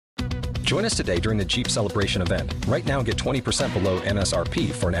Join us today during the Jeep Celebration event. Right now, get 20% below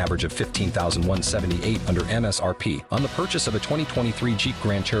MSRP for an average of $15,178 under MSRP on the purchase of a 2023 Jeep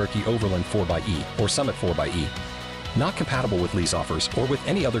Grand Cherokee Overland 4xE or Summit 4xE. Not compatible with lease offers or with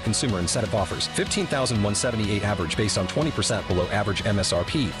any other consumer incentive offers. $15,178 average based on 20% below average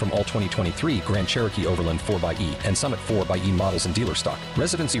MSRP from all 2023 Grand Cherokee Overland 4xE and Summit 4xE models in dealer stock.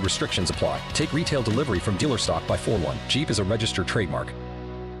 Residency restrictions apply. Take retail delivery from dealer stock by 4/1. Jeep is a registered trademark.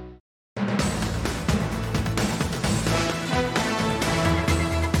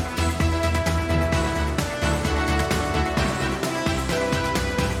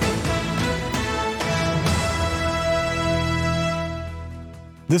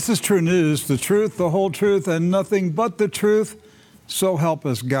 This is True News, the truth, the whole truth, and nothing but the truth. So help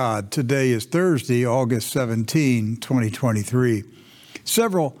us God. Today is Thursday, August 17, 2023.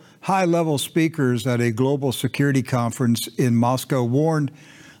 Several high-level speakers at a global security conference in Moscow warned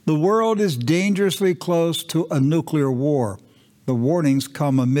the world is dangerously close to a nuclear war. The warnings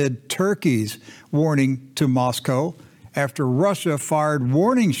come amid Turkey's warning to Moscow after Russia fired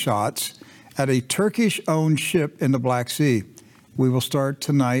warning shots at a Turkish-owned ship in the Black Sea. We will start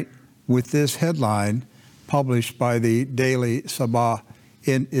tonight with this headline published by the Daily Sabah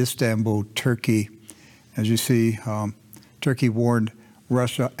in Istanbul, Turkey. As you see, Turkey warned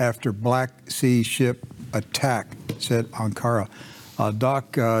Russia after Black Sea ship attack, said Ankara.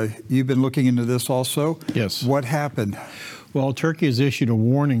 Doc, you've been looking into this also. Yes. What happened? Well, Turkey has issued a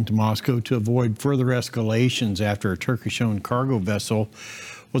warning to Moscow to avoid further escalations after a Turkish-owned cargo vessel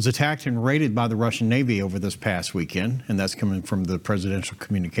was attacked and raided by the Russian Navy over this past weekend, and that's coming from the Presidential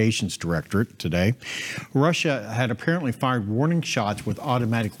Communications Directorate today. Russia had apparently fired warning shots with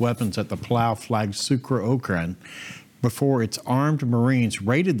automatic weapons at the Palau-flagged Sukra Okran before its armed Marines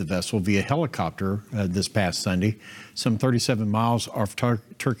raided the vessel via helicopter this past Sunday, some 37 miles off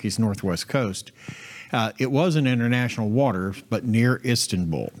Turkey's northwest coast. It was in international waters, but near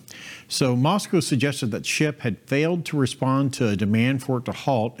Istanbul. So Moscow suggested that the ship had failed to respond to a demand for it to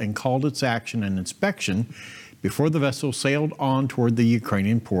halt and called its action an inspection before the vessel sailed on toward the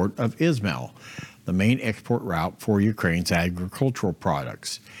Ukrainian port of Izmail, the main export route for Ukraine's agricultural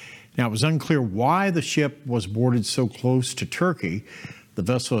products. Now, it was unclear why the ship was boarded so close to Turkey. The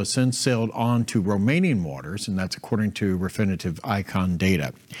vessel has since sailed on to Romanian waters, and that's according to Refinitiv Icon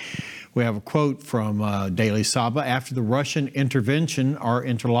data. We have a quote from Daily Sabah. After the Russian intervention, our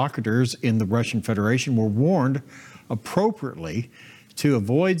interlocutors in the Russian Federation were warned appropriately to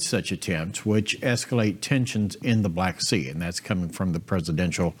avoid such attempts, which escalate tensions in the Black Sea. And that's coming from the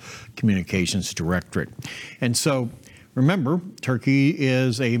Presidential Communications Directorate. And so, remember, Turkey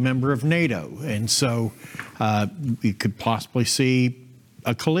is a member of Nato. And so we could possibly see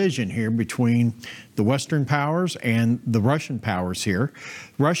a collision here between the Western powers and the Russian powers here.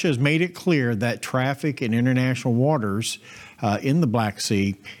 Russia has made it clear that traffic in international waters in the Black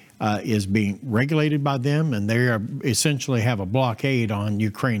Sea is being regulated by them, and they essentially have a blockade on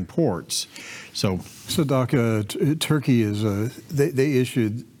Ukraine ports. So Doc, Turkey is, they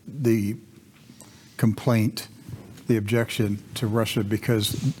issued the complaint, the objection to Russia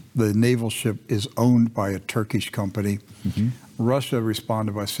because the naval ship is owned by a Turkish company. Mm-hmm. Russia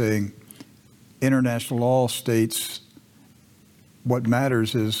responded by saying, international law states what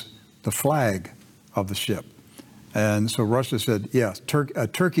matters is the flag of the ship. And so Russia said, yes, a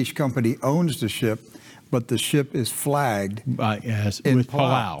Turkish company owns the ship, but the ship is flagged in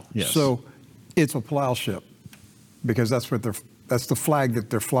Palau. Yes. So it's a Palau ship because that's the flag that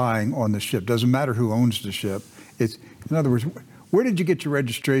they're flying on the ship. Doesn't matter who owns the ship. It's, in other words, where did you get your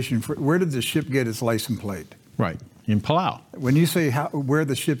registration for? Where did the ship get its license plate? Right. In Palau. When you say where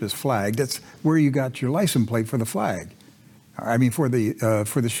the ship is flagged, that's where you got your license plate for the flag. I mean, for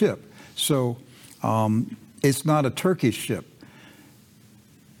the ship. So it's not a Turkish ship.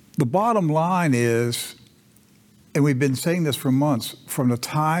 The bottom line is, and we've been saying this for months, from the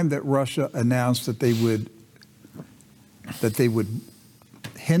time that Russia announced that they would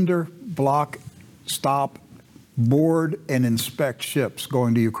hinder, block, stop, board, and inspect ships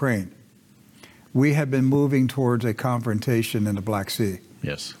going to Ukraine. We have been moving towards a confrontation in the Black Sea.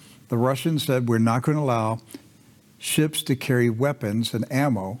 Yes. The Russians said we're not going to allow ships to carry weapons and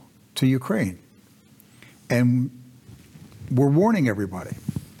ammo to Ukraine. And we're warning everybody.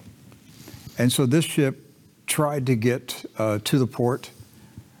 And so this ship tried to get to the port,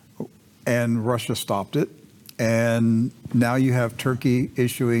 and Russia stopped it. And now you have Turkey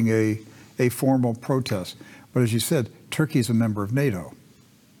issuing a formal protest. But as you said, Turkey is a member of NATO.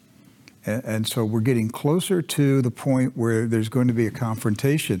 And so we're getting closer to the point where there's going to be a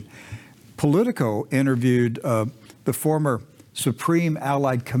confrontation. Politico interviewed the former Supreme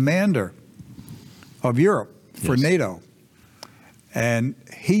Allied Commander of Europe for Yes. NATO. And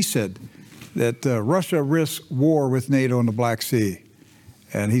he said that Russia risks war with NATO in the Black Sea.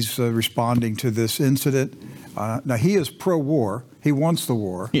 And he's responding to this incident. Now, he is pro-war. He wants the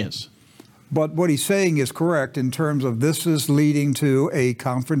war. Yes. But what he's saying is correct in terms of this is leading to a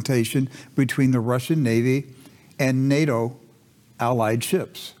confrontation between the Russian Navy and NATO allied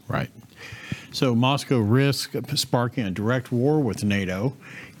ships. Right. So Moscow risks sparking a direct war with NATO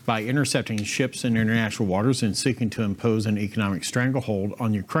by intercepting ships in international waters and seeking to impose an economic stranglehold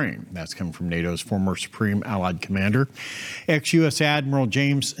on Ukraine. That's coming from NATO's former Supreme Allied Commander, ex-U.S. Admiral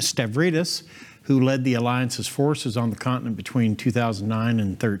James Stavridis, who led the alliance's forces on the continent between 2009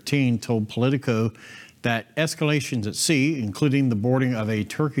 and 2013, told Politico that escalations at sea, including the boarding of a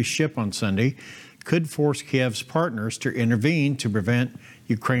Turkish ship on Sunday, could force Kiev's partners to intervene to prevent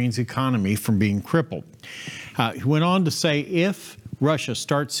Ukraine's economy from being crippled. He went on to say, if Russia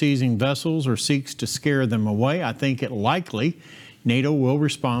starts seizing vessels or seeks to scare them away, I think it likely NATO will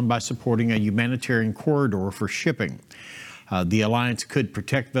respond by supporting a humanitarian corridor for shipping. The alliance could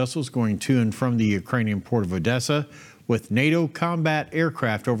protect vessels going to and from the Ukrainian port of Odessa with NATO combat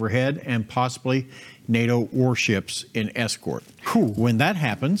aircraft overhead and possibly NATO warships in escort. Whew. When that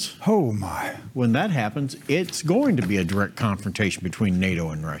happens, when that happens, it's going to be a direct confrontation between NATO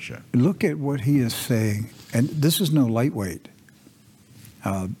and Russia. Look at what he is saying, and this is no lightweight.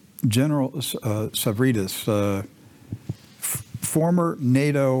 General Stavridis, former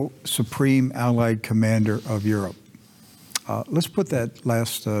NATO Supreme Allied Commander of Europe. Let's put that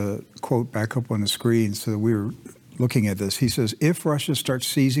last quote back up on the screen so that we're looking at this. He says, if Russia starts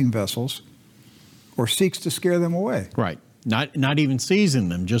seizing vessels or seeks to scare them away. Right. Not even seizing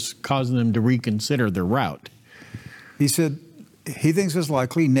them, just causing them to reconsider their route. He said he thinks it's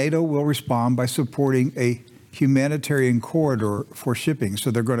likely NATO will respond by supporting a humanitarian corridor for shipping.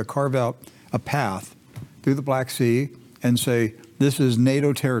 So they're going to carve out a path through the Black Sea and say, this is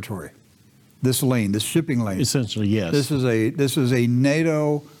NATO territory. This lane, this shipping lane. Essentially, yes. This is a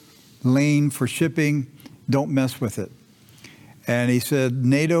NATO lane for shipping. Don't mess with it. And he said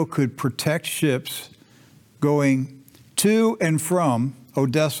NATO could protect ships going to and from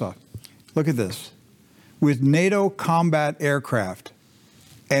Odessa. Look at this. With NATO combat aircraft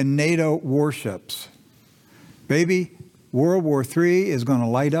and NATO warships. Baby, World War III is going to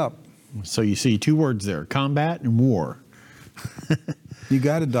light up. So you see two words there, combat and war. You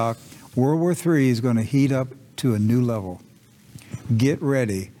got it, Doc. World War III is going to heat up to a new level. Get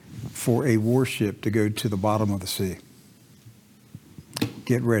ready for a warship to go to the bottom of the sea.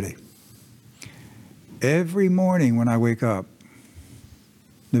 Get ready. Every morning when I wake up,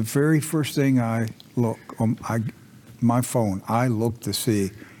 the very first thing I look on my phone, I look to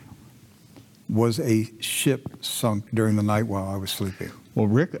see, was a ship sunk during the night while I was sleeping. Well,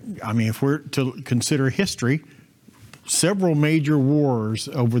 Rick, I mean, if we're to consider history, several major wars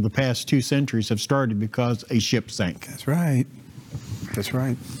over the past 2 centuries have started because a ship sank. That's right. That's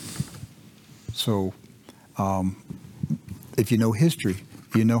right. So, if you know history,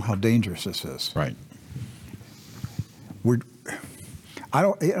 you know how dangerous this is. Right. I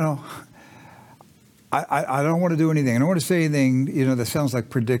don't want to do anything. I don't want to say anything, that sounds like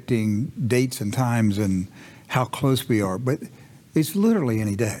predicting dates and times and how close we are. But it's literally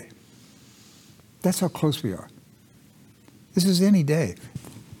any day. That's how close we are. This is any day.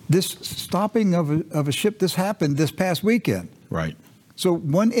 This stopping of a ship, this happened this past weekend. Right. So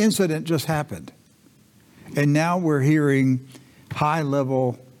one incident just happened. And now we're hearing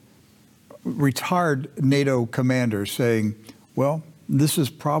high-level retired NATO commanders saying, well, this is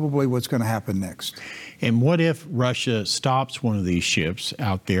probably what's going to happen next. And what if Russia stops one of these ships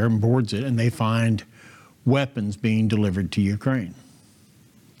out there and boards it and they find weapons being delivered to Ukraine?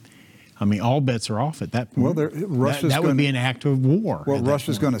 I mean, all bets are off at that point. Well, that would be an act of war. Well,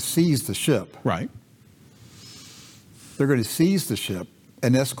 Russia's going to seize the ship. Right. They're going to seize the ship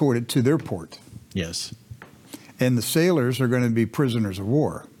and escort it to their port. Yes. And the sailors are going to be prisoners of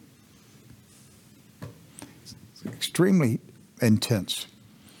war. It's extremely intense.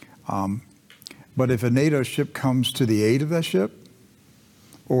 But if a NATO ship comes to the aid of that ship,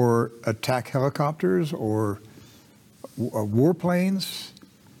 or attack helicopters, or warplanes,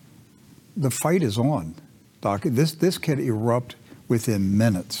 the fight is on, Doc. This can erupt within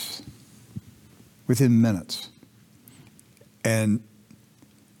minutes. Within minutes. And,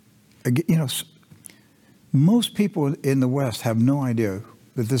 most people in the West have no idea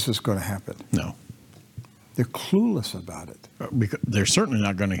that this is going to happen. No. They're clueless about it. Because they're certainly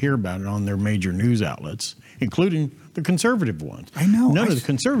not going to hear about it on their major news outlets, including the conservative ones. I know. None of the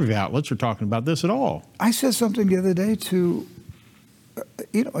conservative outlets are talking about this at all. I said something the other day to,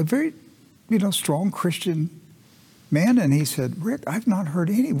 a very strong Christian man, and he said, Rick, I've not heard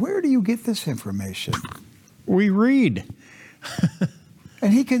any. Where do you get this information? We read.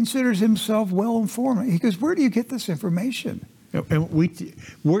 And he considers himself well informed. He goes, where do you get this information? And we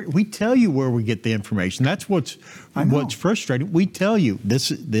tell you where we get the information. That's what's frustrating. We tell you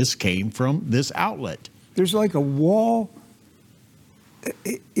this came from this outlet. There's like a wall,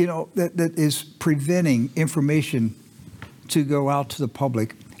 that is preventing information to go out to the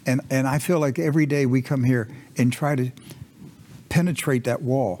public. And I feel like every day we come here and try to penetrate that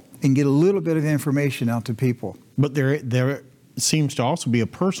wall and get a little bit of information out to people. But there seems to also be a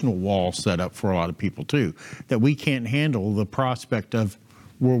personal wall set up for a lot of people too, that we can't handle the prospect of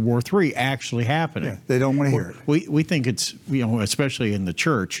World War III actually happening. Yeah, they don't want to hear it. We think it's, especially in the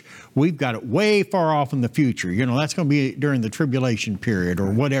church, we've got it way far off in the future. That's going to be during the tribulation period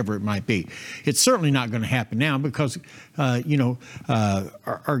or whatever it might be. It's certainly not going to happen now because,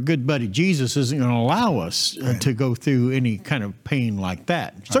 our good buddy Jesus isn't going to allow us to go through any kind of pain like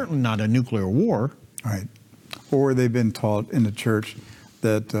that. Right. Certainly not a nuclear war. Right. Or they've been taught in the church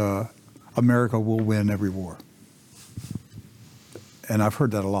that America will win every war. And I've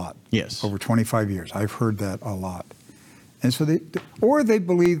heard that a lot. Yes. Over 25 years, I've heard that a lot. And so they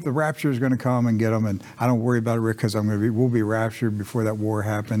believe the rapture is going to come and get them, and I don't worry about it, Rick, because we'll be raptured before that war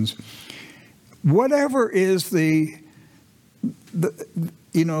happens. Whatever is the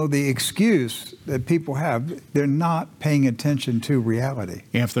excuse that people have, they're not paying attention to reality.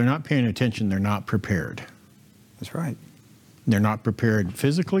 Yeah, if they're not paying attention, they're not prepared. That's right. They're not prepared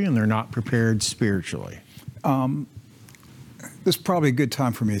physically, and they're not prepared spiritually. This is probably a good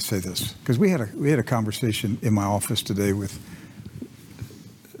time for me to say this, because we had a conversation in my office today with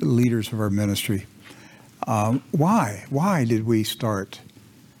leaders of our ministry. Why did we start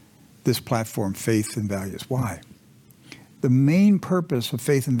this platform, Faith and Values? Why? The main purpose of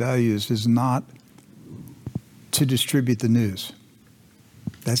Faith and Values is not to distribute the news.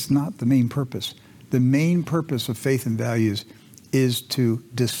 That's not the main purpose. The main purpose of Faith and Values is to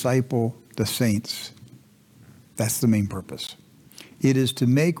disciple the saints. That's the main purpose. It is to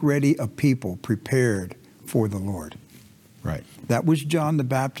make ready a people prepared for the Lord. Right. That was John the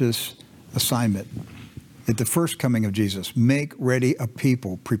Baptist's assignment at the first coming of Jesus. Make ready a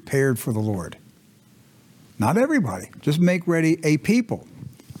people prepared for the Lord. Not everybody, just make ready a people.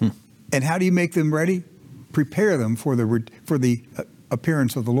 And how do you make them ready? Prepare them for the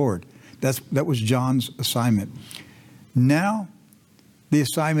appearance of the Lord. That was John's assignment. Now, the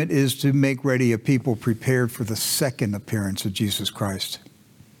assignment is to make ready a people prepared for the second appearance of Jesus Christ.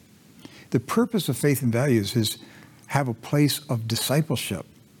 The purpose of Faith and Values is have a place of discipleship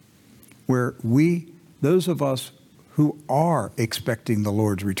where those of us who are expecting the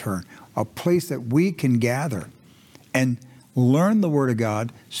Lord's return, a place that we can gather and learn the Word of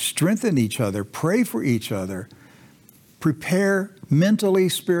God, strengthen each other, pray for each other, prepare mentally,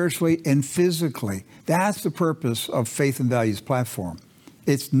 spiritually, and physically. That's the purpose of Faith and Values platform.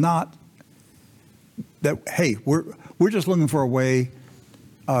 It's not that, hey, we're just looking for a way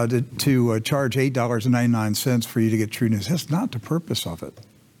to charge $8.99 for you to get true news. That's not the purpose of it.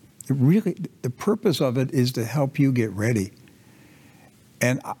 The purpose of it is to help you get ready.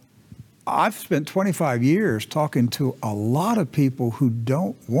 And I've spent 25 years talking to a lot of people who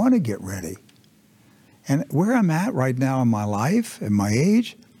don't want to get ready. And where I'm at right now in my life, in my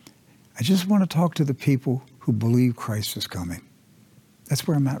age, I just want to talk to the people who believe Christ is coming. That's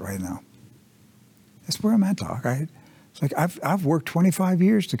where I'm at right now. That's where I'm at, Doc. It's like I've worked 25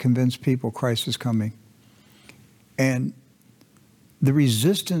 years to convince people Christ is coming. And the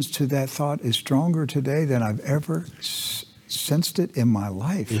resistance to that thought is stronger today than I've ever sensed it in my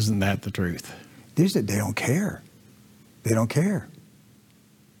life. Isn't that the truth? They don't care. They don't care.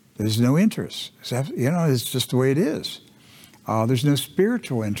 There's no interest. It's just the way it is. There's no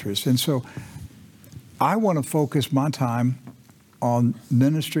spiritual interest. And so I want to focus my time on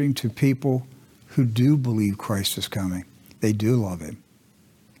ministering to people who do believe Christ is coming. They do love Him.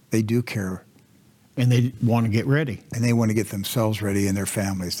 They do care. And they want to get ready. And they want to get themselves ready and their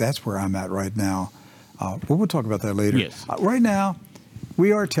families. That's where I'm at right now. We'll talk about that later. Yes. Right now,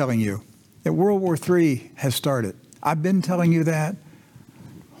 we are telling you that World War III has started. I've been telling you that.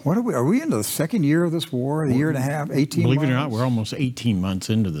 What are we? Are we into the second year of this war? A year and a half? 18 months? Believe it or not, we're almost 18 months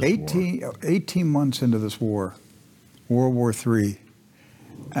into this war. 18 months into this war. World War III.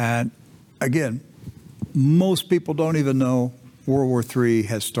 And again, most people don't even know World War III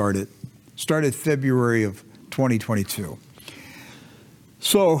has started. Started February of 2022.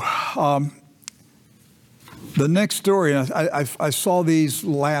 So the next story, I saw these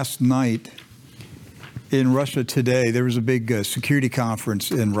last night in Russia Today. There was a big security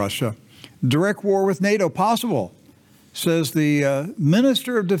conference in Russia. Direct war with NATO possible, says the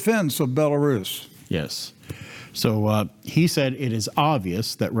Minister of Defense of Belarus. Yes. So he said it is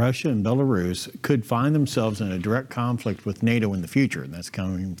obvious that Russia and Belarus could find themselves in a direct conflict with NATO in the future. And that's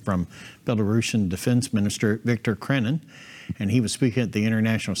coming from Belarusian Defense Minister Viktor Krenin. And he was speaking at the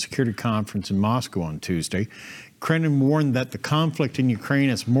International Security Conference in Moscow on Tuesday. Krenin warned that the conflict in Ukraine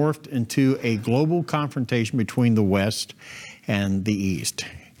has morphed into a global confrontation between the West and the East.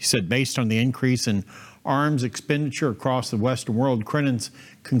 He said based on the increase in arms expenditure across the Western world, Krenin's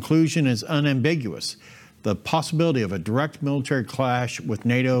conclusion is unambiguous. The possibility of a direct military clash with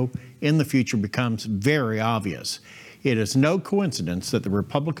NATO in the future becomes very obvious. It is no coincidence that the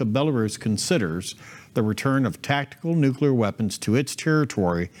Republic of Belarus considers the return of tactical nuclear weapons to its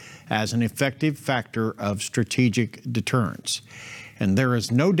territory as an effective factor of strategic deterrence. And there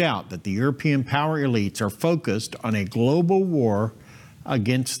is no doubt that the European power elites are focused on a global war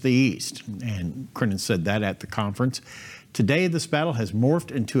against the East. And Krenin said that at the conference. Today, this battle has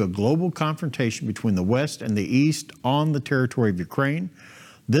morphed into a global confrontation between the West and the East on the territory of Ukraine.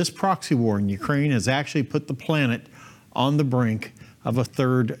 This proxy war in Ukraine has actually put the planet on the brink of a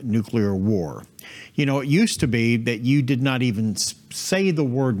third nuclear war. You know, it used to be that you did not even say the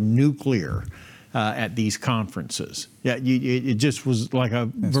word nuclear at these conferences. Yeah, it just was like a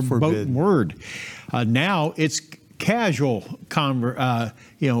verboten word. Now it's casual conversation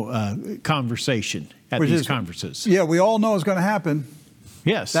at these conferences. Yeah, we all know it's going to happen.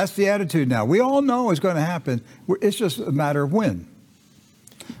 Yes. That's the attitude now. We all know it's going to happen. It's just a matter of when.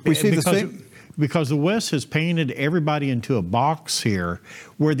 We see the same. Because the West has painted everybody into a box here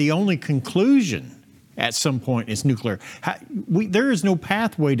where the only conclusion at some point is nuclear. There is no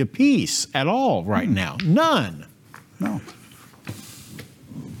pathway to peace at all right now. None. No.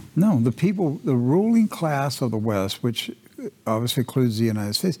 No, the people, the ruling class of the West, which obviously includes the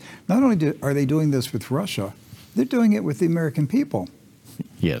United States, not only are they doing this with Russia, they're doing it with the American people.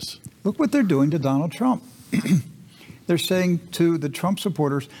 Yes. Look what they're doing to Donald Trump. They're saying to the Trump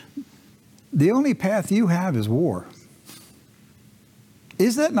supporters, the only path you have is war.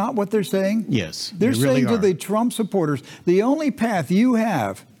 Is that not what they're saying? Yes. They're saying to the Trump supporters, the only path you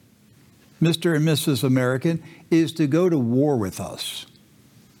have, Mr. and Mrs. American, is to go to war with us.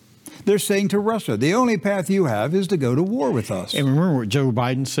 They're saying to Russia, the only path you have is to go to war with us. And remember what Joe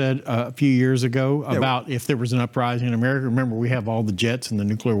Biden said a few years ago about if there was an uprising in America? Remember, we have all the jets and the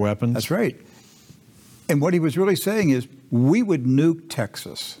nuclear weapons. That's right. And what he was really saying is, we would nuke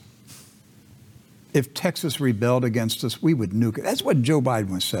Texas. If Texas rebelled against us, we would nuke it. That's what Joe Biden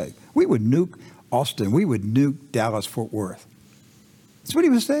was saying. We would nuke Austin. We would nuke Dallas, Fort Worth. That's what he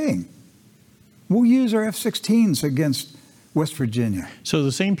was saying. We'll use our F-16s against West Virginia. So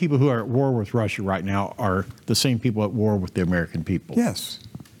the same people who are at war with Russia right now are the same people at war with the American people. Yes.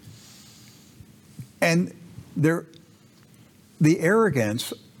 And the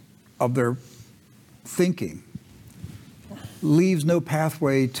arrogance of their thinking leaves no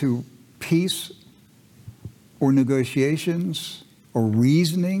pathway to peace or negotiations or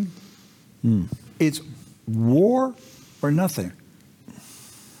reasoning. It's war or nothing.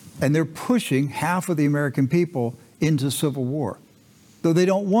 And they're pushing half of the American people into civil war, though they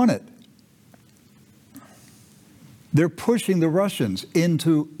don't want it. They're pushing the Russians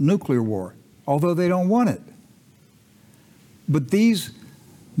into nuclear war, although they don't want it. But these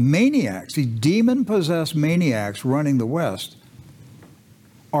maniacs, these demon-possessed maniacs running the West,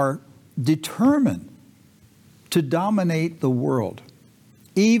 are determined to dominate the world,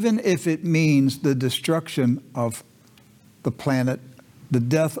 even if it means the destruction of the planet, the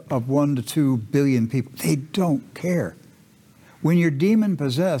death of 1 to 2 billion people. They don't care. When you're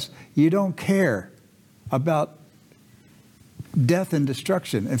demon-possessed, you don't care about death and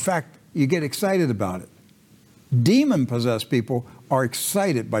destruction. In fact, you get excited about it. Demon-possessed people are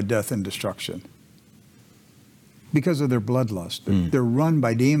excited by death and destruction because of their bloodlust. They're run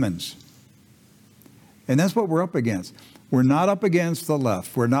by demons. And that's what we're up against. We're not up against the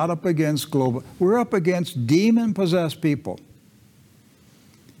left. We're not up against global. We're up against demon-possessed people.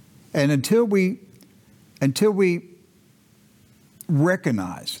 And until we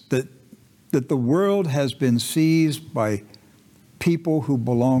recognize that the world has been seized by people who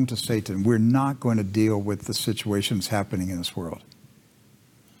belong to Satan, we're not going to deal with the situations happening in this world.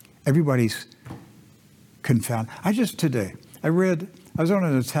 Everybody's confounded. I was on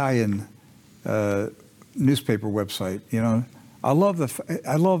an Italian newspaper website. You know, I love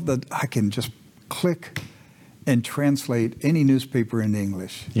that I can just click and translate any newspaper into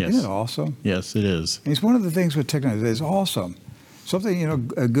English. Yes. Isn't it awesome? Yes, it is. And it's one of the things with technology. It's awesome. Something,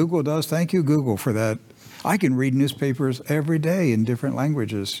 Google does. Thank you, Google, for that. I can read newspapers every day in different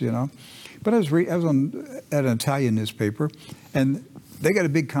languages, But I was at an Italian newspaper, and they got a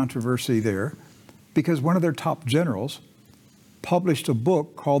big controversy there because one of their top generals published a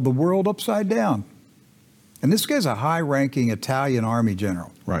book called The World Upside Down. And this guy's a high-ranking Italian army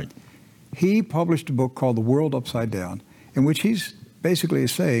general. Right. He published a book called The World Upside Down, in which he's basically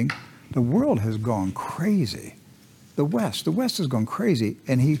saying the world has gone crazy. The West has gone crazy,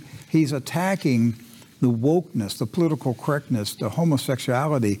 and he's attacking the wokeness, the political correctness, the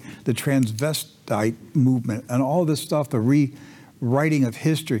homosexuality, the transvestite movement, and all this stuff, the rewriting of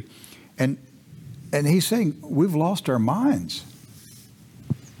history. And he's saying, we've lost our minds.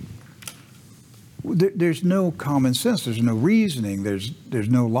 There's no common sense. There's no reasoning. There's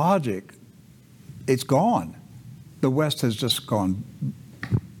no logic. It's gone. The West has just gone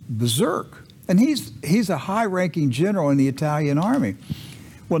berserk. And he's a high-ranking general in the Italian army.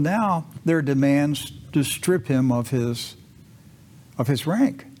 Well, now there are demands to strip him of his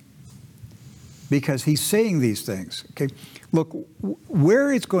rank because he's saying these things. Okay, look,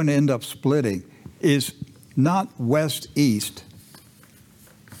 where it's going to end up splitting is not west-east,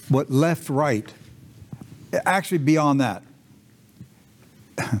 but left-right. Actually, beyond that,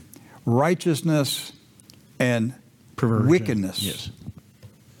 righteousness and perversion. Wickedness. Yes.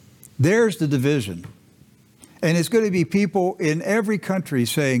 There's the division. And it's going to be people in every country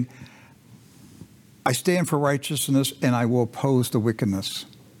saying, I stand for righteousness and I will oppose the wickedness.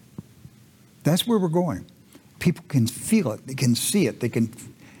 That's where we're going. People can feel it. They can see it. They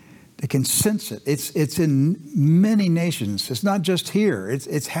can sense it. It's in many nations. It's not just here.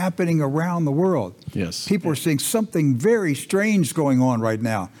 It's happening around the world. Yes. People are seeing something very strange going on right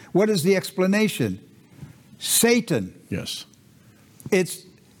now. What is the explanation? Satan. Yes.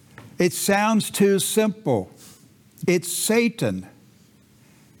 It sounds too simple. It's Satan.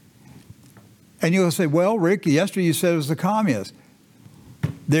 And you'll say, well, Rick, yesterday you said it was the communists.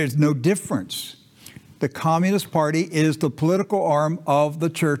 There's no difference. The Communist Party is the political arm of the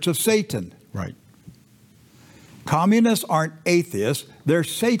Church of Satan. Right. Communists aren't atheists, they're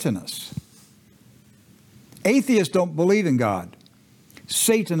Satanists. Atheists don't believe in God.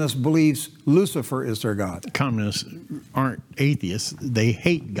 Satanists believes Lucifer is their God. Communists aren't atheists, they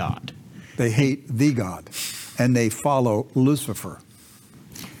hate God. They hate the God, and they follow Lucifer.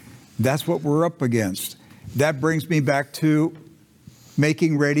 That's what we're up against. That brings me back to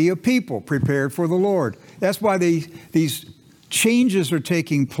making ready a people prepared for the Lord. That's why these changes are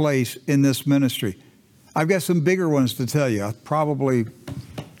taking place in this ministry. I've got some bigger ones to tell you. Probably,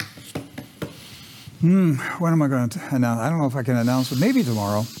 when am I going to announce? I don't know if I can announce it. Maybe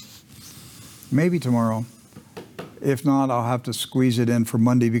tomorrow. Maybe tomorrow. If not, I'll have to squeeze it in for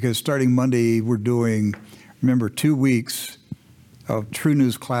Monday, because starting Monday, we're doing, remember, 2 weeks of True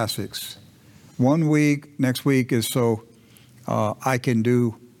News Classics. 1 week, next week is so I can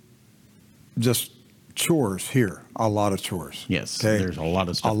do just chores here, a lot of chores. Yes, okay? There's a lot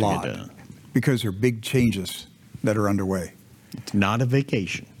of stuff to get done. Because there are big changes that are underway. It's not a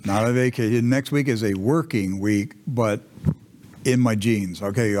vacation. Not a vacation. Next week is a working week, but in my genes.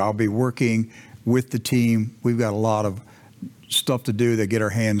 Okay, I'll be working with the team. We've got a lot of stuff to do that get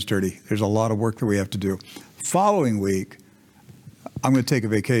our hands dirty. There's a lot of work that we have to do. Following week, I'm going to take a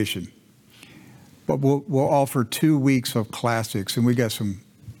vacation. But we'll offer 2 weeks of classics, and we got some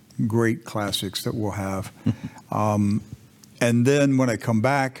great classics that we'll have. And then when I come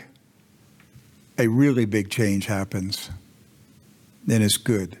back, a really big change happens, and it's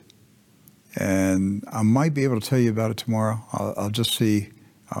good. And I might be able to tell you about it tomorrow. I'll just see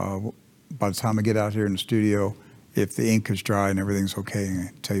by the time I get out here in the studio if the ink is dry and everything's okay, and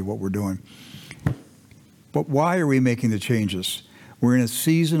I tell you what we're doing. But why are we making the changes? We're in a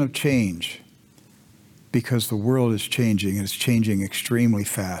season of change because the world is changing, and it's changing extremely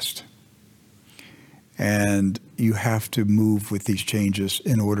fast. And you have to move with these changes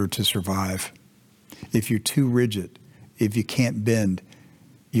in order to survive. If you're too rigid, if you can't bend,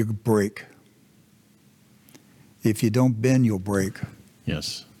 you break. If you don't bend, you'll break.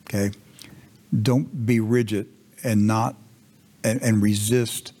 Yes. Okay? Don't be rigid and not and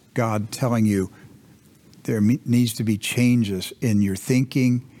resist God telling you there needs to be changes in your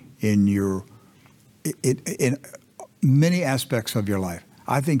thinking, in many aspects of your life.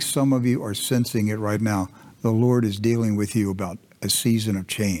 I think some of you are sensing it right now. The Lord is dealing with you about a season of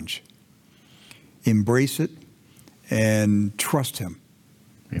change. Embrace it and trust Him.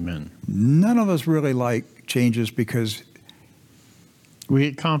 Amen. None of us really like changes because we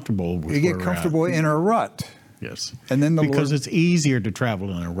get comfortable with we get comfortable in a rut. Yes. And then because it's easier to travel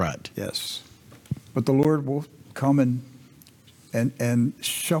in a rut. Yes. But the Lord will come and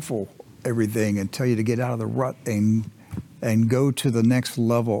shuffle everything and tell you to get out of the rut and go to the next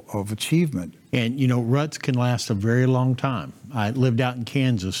level of achievement. And, you know, ruts can last a very long time. I lived out in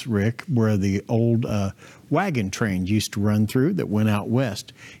Kansas, Rick, where the old wagon trains used to run through that went out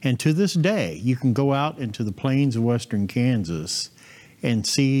west. And to this day, you can go out into the plains of western Kansas and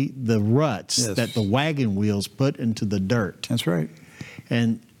see the ruts that the wagon wheels put into the dirt. That's right.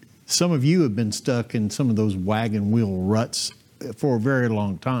 And some of you have been stuck in some of those wagon wheel ruts for a very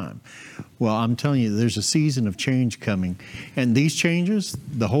long time. Well, I'm telling you, there's a season of change coming. And these changes,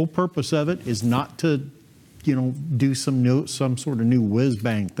 the whole purpose of it is not to, you know, do some sort of new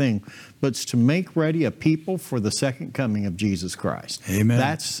whiz-bang thing, but it's to make ready a people for the second coming of Jesus Christ. Amen.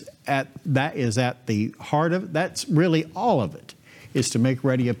 That is at the heart of it. That's really all of it, is to make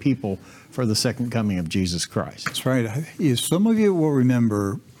ready a people for the second coming of Jesus Christ. That's right. Some of you will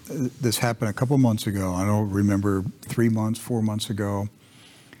remember this happened a couple months ago. I don't remember 3 months, 4 months ago.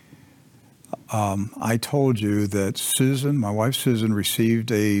 I told you that Susan, my wife Susan,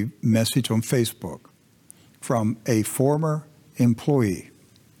 received a message on Facebook from a former employee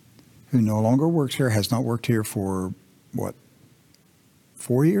who no longer works here, has not worked here for,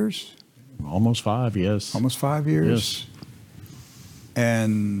 4 years? Almost 5, yes. Almost 5 years? Yes.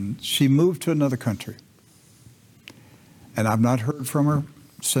 And she moved to another country. And I've not heard from her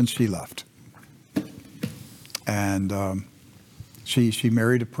since she left. And she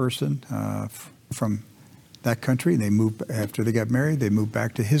married a person from that country. They moved, after they got married, they moved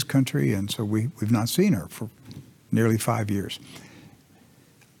back to his country, and so we've not seen her for nearly 5 years.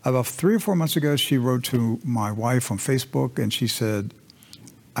 About 3 or 4 months ago, she wrote to my wife on Facebook, and she said,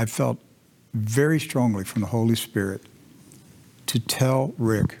 I felt very strongly from the Holy Spirit to tell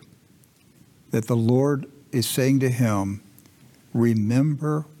Rick that the Lord is saying to him,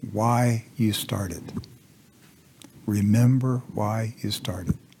 remember why you started. Remember why you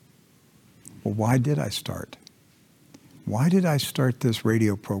started. Well, why did I start? Why did I start this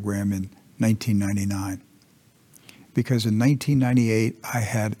radio program in 1999? Because in 1998, I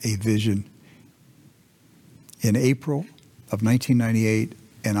had a vision in April of 1998,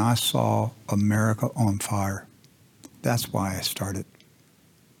 and I saw America on fire. That's why I started.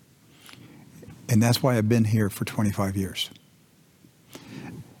 And that's why I've been here for 25 years.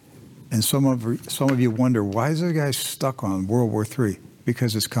 And some of you wonder, why is the guy stuck on World War III?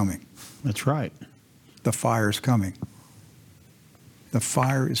 Because it's coming. That's right. The fire is coming. The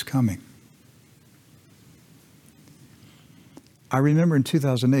fire is coming. I remember in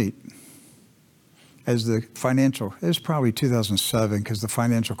 2008, as the financial, it was probably 2007, because the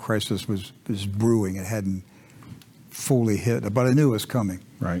financial crisis was brewing. It hadn't fully hit, but I knew it was coming.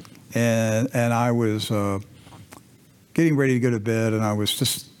 Right. And I was getting ready to go to bed, and I was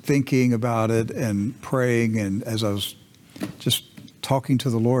just thinking about it and praying, and as I was just talking to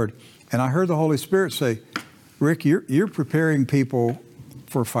the Lord, and I heard the Holy Spirit say, Rick, you're preparing people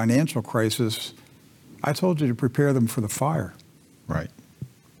for financial crisis. I told you to prepare them for the fire. Right.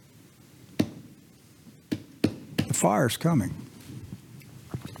 The fire's coming.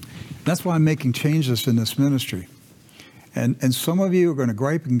 That's why I'm making changes in this ministry. And some of you are going to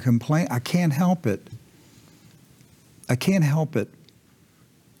gripe and complain. I can't help it. I can't help it.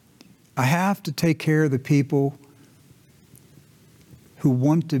 I have to take care of the people who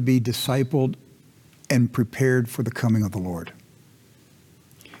want to be discipled and prepared for the coming of the Lord.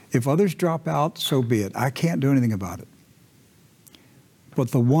 If others drop out, so be it. I can't do anything about it.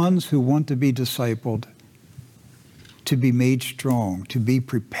 But the ones who want to be discipled, to be made strong, to be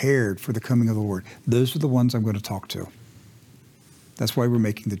prepared for the coming of the Lord, those are the ones I'm going to talk to. That's why we're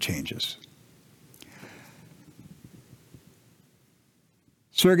making the changes.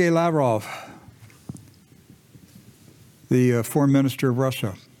 Sergei Lavrov, the foreign minister of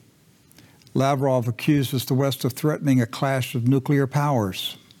Russia. Lavrov accuses the West of threatening a clash of nuclear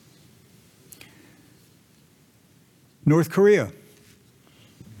powers. North Korea,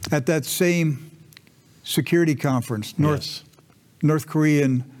 at that same security conference, North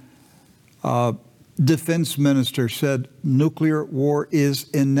Korean defense minister said nuclear war is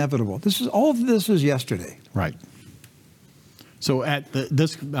inevitable. All of this is yesterday. Right. So at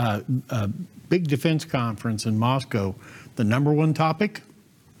this big defense conference in Moscow, the number one topic?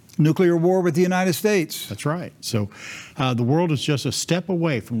 Nuclear war with the United States. That's right. So the world is just a step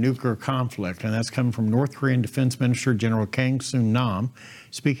away from nuclear conflict, and that's coming from North Korean Defense Minister General Kang Soon-nam,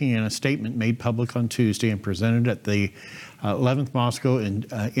 speaking in a statement made public on Tuesday and presented at the 11th Moscow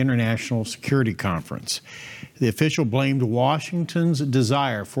International Security Conference. The official blamed Washington's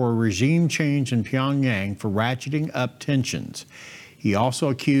desire for a regime change in Pyongyang for ratcheting up tensions. He also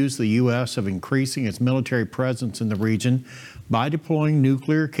accused the U.S. of increasing its military presence in the region by deploying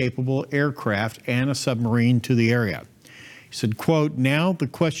nuclear-capable aircraft and a submarine to the area. He said, quote, "Now the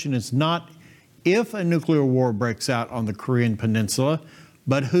question is not if a nuclear war breaks out on the Korean peninsula,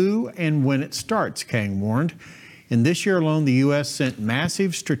 but who and when it starts," Kang warned. In this year alone, the U.S. sent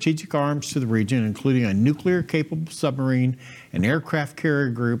massive strategic arms to the region, including a nuclear-capable submarine, an aircraft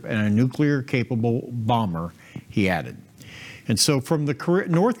carrier group, and a nuclear-capable bomber, he added. And so from the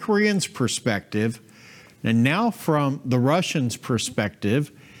North Koreans' perspective, and now from the Russians'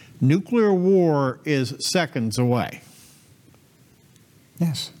 perspective, nuclear war is seconds away.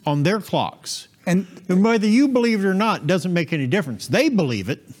 Yes. On their clocks. And whether you believe it or not doesn't make any difference. They believe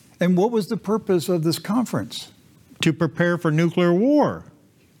it. And what was the purpose of this conference? To prepare for nuclear war.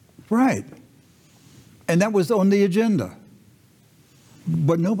 Right. And that was on the agenda.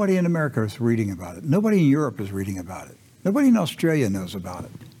 But nobody in America is reading about it. Nobody in Europe is reading about it. Nobody in Australia knows about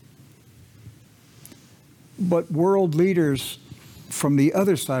it. But world leaders from the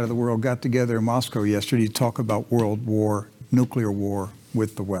other side of the world got together in Moscow yesterday to talk about world war, nuclear war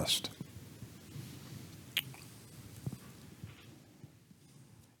with the West.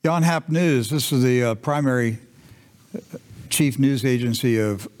 Yonhap News, this is the primary chief news agency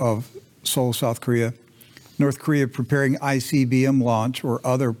of Seoul, South Korea. North Korea preparing ICBM launch or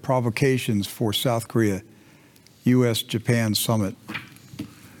other provocations for South Korea U.S.-Japan summit.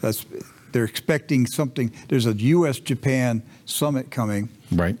 They're expecting something. There's a U.S.-Japan summit coming.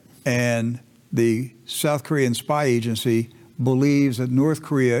 Right. And the South Korean spy agency believes that North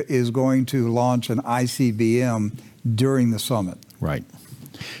Korea is going to launch an ICBM during the summit. Right.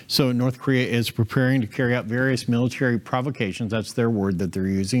 So North Korea is preparing to carry out various military provocations, that's their word that they're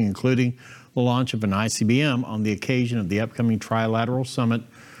using, including the launch of an ICBM on the occasion of the upcoming trilateral summit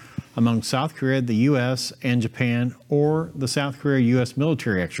among South Korea, the U.S., and Japan, or the South Korea-U.S.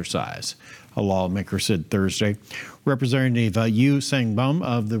 military exercise, a lawmaker said Thursday. Representative Yu Sang-bum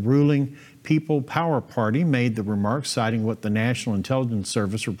of the ruling People Power Party made the remarks, citing what the National Intelligence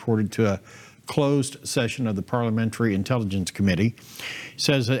Service reported to a closed session of the Parliamentary Intelligence Committee. It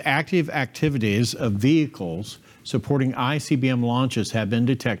says that active activities of vehicles supporting ICBM launches have been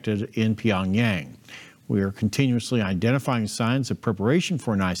detected in Pyongyang. We are continuously identifying signs of preparation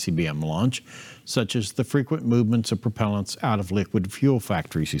for an ICBM launch, such as the frequent movements of propellants out of liquid fuel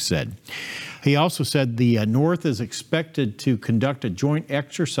factories, he said. He also said the North is expected to conduct a joint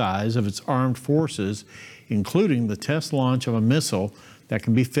exercise of its armed forces, including the test launch of a missile that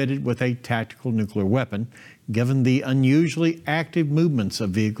can be fitted with a tactical nuclear weapon, given the unusually active movements of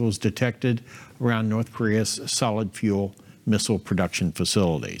vehicles detected around North Korea's solid fuel missile production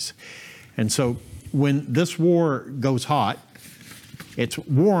facilities. And so when this war goes hot, it's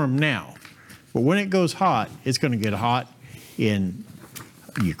warm now, but when it goes hot, it's going to get hot in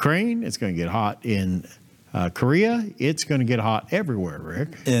Ukraine, it's going to get hot in Korea, it's going to get hot everywhere, Rick.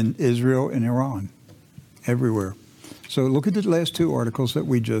 In Israel and Iran, everywhere. So look at the last two articles that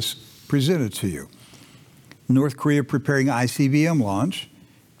we just presented to you. North Korea preparing ICBM launch,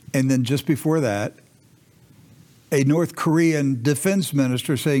 and then just before that, a North Korean defense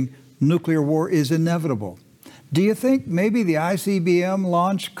minister saying nuclear war is inevitable. Do you think maybe the ICBM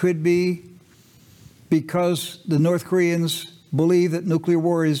launch could be because the North Koreans believe that nuclear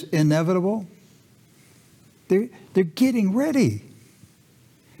war is inevitable? They're getting ready.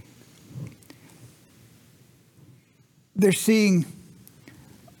 They're seeing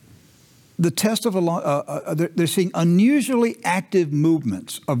the test of they're seeing unusually active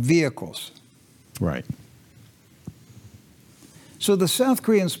movements of vehicles. Right. So the South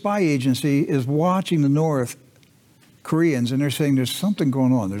Korean spy agency is watching the North Koreans, and they're saying there's something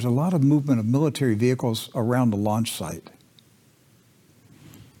going on. There's a lot of movement of military vehicles around the launch site.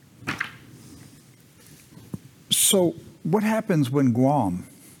 So what happens when Guam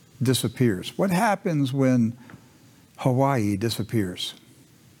disappears? What happens when Hawaii disappears?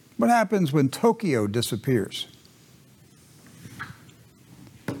 What happens when Tokyo disappears?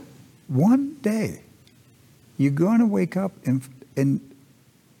 One day, you're going to wake up and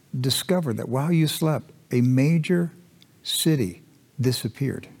discover that while you slept, a major city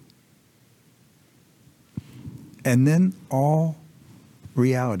disappeared. And then all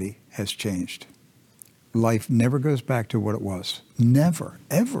reality has changed. Life never goes back to what it was. Never,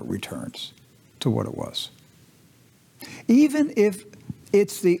 ever returns to what it was. Even if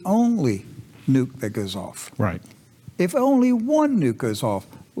it's the only nuke that goes off. Right. If only one nuke goes off,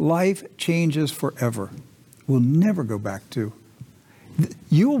 life changes forever. We'll never go back to.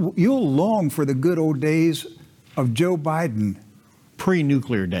 You'll long for the good old days of Joe Biden.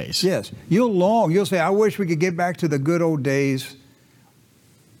 Pre-nuclear days. Yes. You'll say, I wish we could get back to the good old days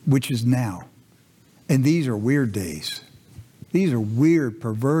which is now. And these are weird days. These are weird,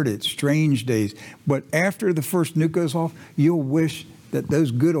 perverted, strange days. But after the first nuke goes off, you'll wish that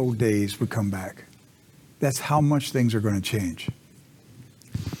those good old days would come back. That's how much things are going to change.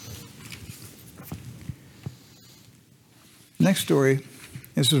 Next story,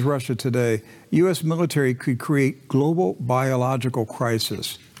 this is Russia Today. U.S. military could create global biological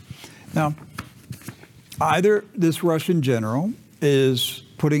crisis. Now, either this Russian general is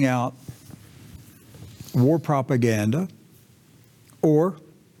putting out war propaganda, or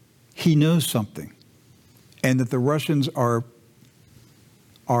he knows something, and that the Russians are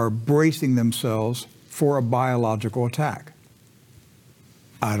bracing themselves for a biological attack.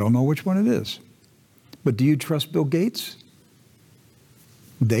 I don't know which one it is. But do you trust Bill Gates?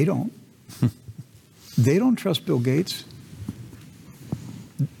 They don't. They don't trust Bill Gates.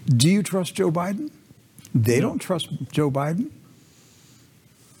 Do you trust Joe Biden? They don't trust Joe Biden.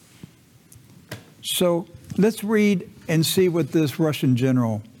 So let's read and see what this Russian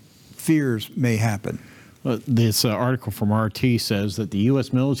general fears may happen. This article from RT says that the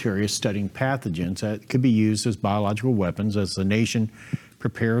U.S. military is studying pathogens that could be used as biological weapons as the nation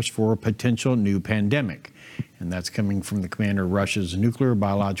prepares for a potential new pandemic. And that's coming from the commander of Russia's Nuclear,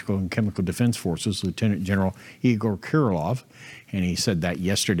 Biological, and Chemical Defense Forces, Lieutenant General Igor Kirillov. And he said that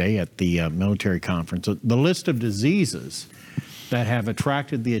yesterday at the military conference. The list of diseases that have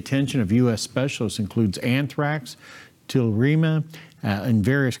attracted the attention of U.S. specialists includes anthrax, tularemia, and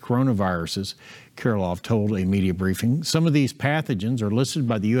various coronaviruses, Kirillov told a media briefing. Some of these pathogens are listed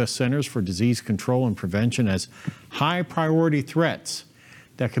by the U.S. Centers for Disease Control and Prevention as high-priority threats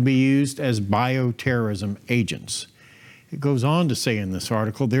that can be used as bioterrorism agents. It goes on to say in this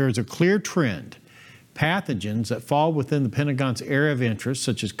article, there is a clear trend. Pathogens that fall within the Pentagon's area of interest,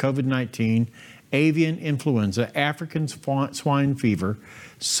 such as COVID-19, avian influenza, African swine fever,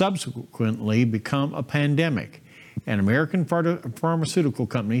 subsequently become a pandemic, and American pharmaceutical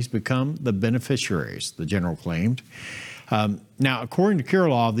companies become the beneficiaries, the general claimed. Now, according to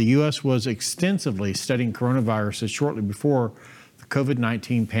Kirillov, the U.S. was extensively studying coronaviruses shortly before the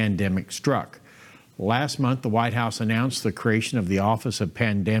COVID-19 pandemic struck. Last month, the White House announced the creation of the Office of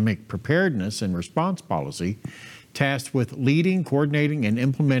Pandemic Preparedness and Response Policy, tasked with leading, coordinating, and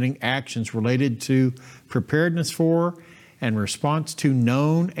implementing actions related to preparedness for and response to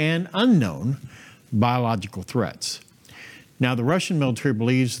known and unknown biological threats. Now, the Russian military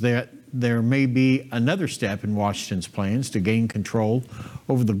believes that there may be another step in Washington's plans to gain control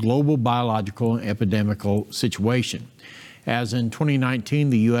over the global biological and epidemical situation. As in 2019,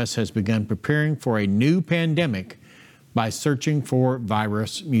 the U.S. has begun preparing for a new pandemic by searching for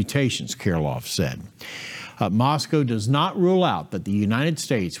virus mutations, Kirillov said. Moscow does not rule out that the United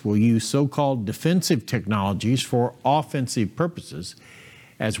States will use so-called defensive technologies for offensive purposes,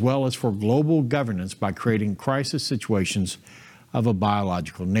 as well as for global governance by creating crisis situations of a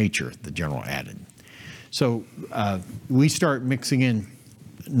biological nature, the general added. So we start mixing in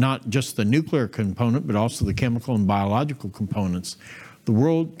not just the nuclear component, but also the chemical and biological components. The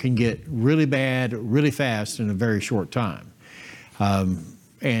world can get really bad, really fast in a very short time.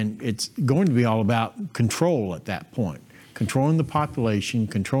 And it's going to be all about control at that point, controlling the population,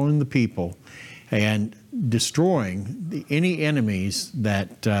 controlling the people, and destroying any enemies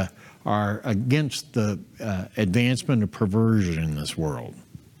that are against the advancement of perversion in this world.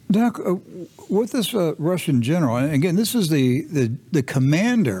 Doc, with this Russian general, and again, this is the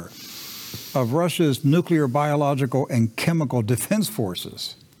commander of Russia's nuclear, biological, and chemical defense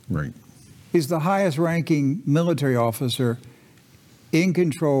forces. Right. He's the highest ranking military officer in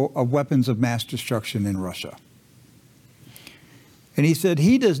control of weapons of mass destruction in Russia. And he said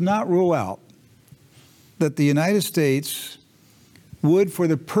he does not rule out that the United States would, for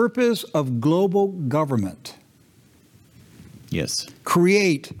the purpose of global government, yes,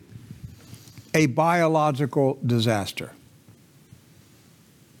 create a biological disaster.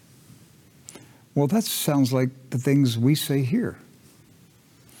 Well, that sounds like the things we say here.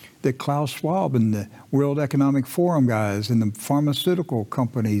 That Klaus Schwab and the World Economic Forum guys and the pharmaceutical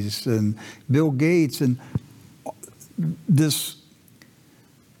companies and Bill Gates and this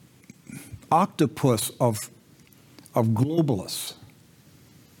octopus of globalists,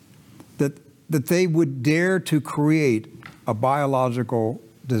 that they would dare to create a biological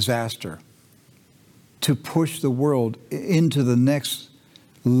disaster to push the world into the next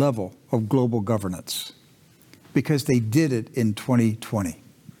level of global governance, because they did it in 2020.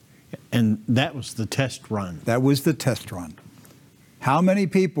 And that was the test run. That was the test run. How many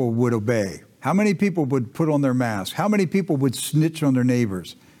people would obey? How many people would put on their masks? How many people would snitch on their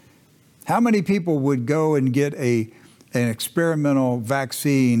neighbors? How many people would go and get a an experimental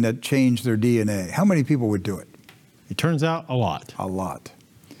vaccine that changed their DNA, how many people would do it? It turns out a lot. A lot.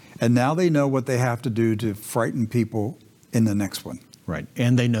 And now they know what they have to do to frighten people in the next one. Right.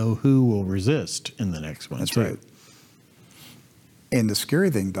 And they know who will resist in the next one. That's too. right. And the scary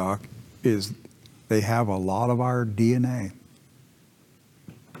thing, Doc, is they have a lot of our DNA.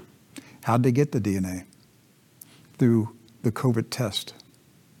 How'd they get the DNA? Through the COVID test.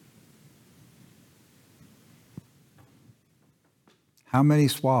 How many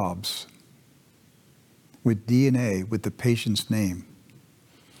swabs with DNA with the patient's name?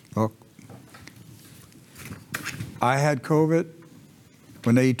 Look, I had COVID.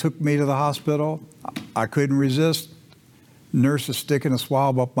 When they took me to the hospital, I couldn't resist. Nurses sticking a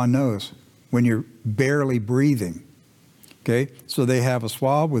swab up my nose when you're barely breathing. Okay, so they have a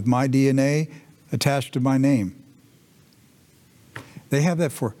swab with my DNA attached to my name. They have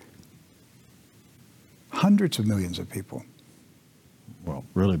that for hundreds of millions of people. Well,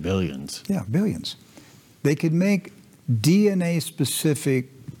 really billions. Yeah, billions. They could make DNA-specific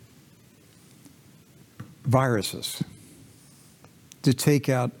viruses to take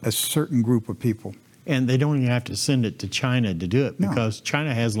out a certain group of people. And they don't even have to send it to China to do it because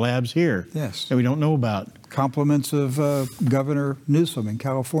China has labs here Yes. that we don't know about. Compliments of Governor Newsom in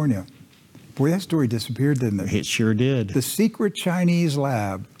California. Boy, that story disappeared, didn't it? It sure did. The secret Chinese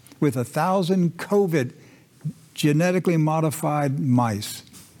lab with 1,000 COVID genetically modified mice.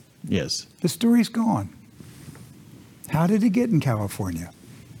 Yes. The story's gone. How did it get in California?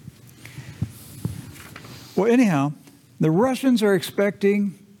 Well, anyhow, the Russians are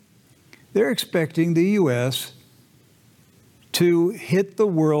expecting the U.S. to hit the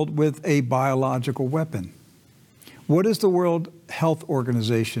world with a biological weapon. What is the World Health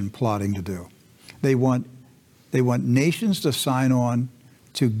Organization plotting to do? They want nations to sign on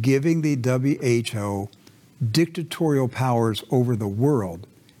to giving the WHO dictatorial powers over the world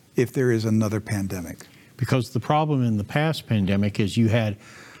if there is another pandemic. Because the problem in the past pandemic is you had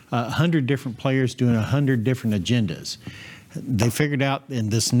 100 different players doing 100 different agendas. They figured out in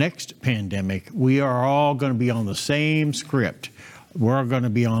this next pandemic, we are all going to be on the same script. We're all going to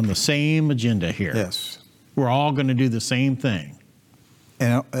be on the same agenda here. Yes. We're all going to do the same thing.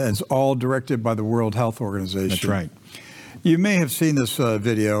 And it's all directed by the World Health Organization. That's right. You may have seen this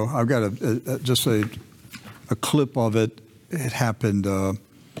video. I've got just a clip of it. It happened,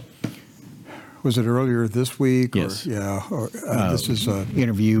 was it earlier this week? Yes. This is an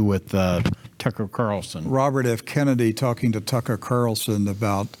interview with Tucker Carlson. Robert F. Kennedy talking to Tucker Carlson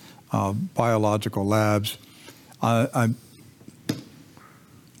about biological labs. I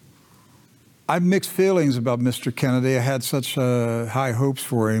have mixed feelings about Mr. Kennedy. I had such high hopes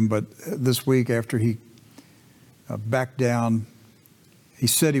for him, but this week after he backed down, he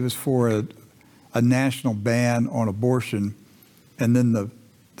said he was for a national ban on abortion, and then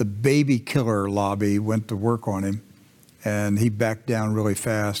the baby killer lobby went to work on him, and he backed down really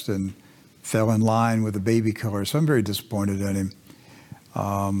fast and fell in line with the baby killer. So I'm very disappointed in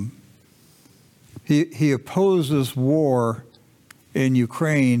him. He opposes war in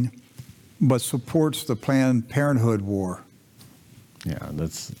Ukraine, but supports the Planned Parenthood war. Yeah,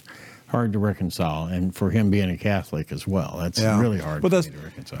 that's hard to reconcile, and for him being a Catholic as well, that's really hard to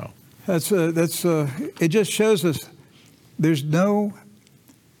reconcile. It just shows us there's no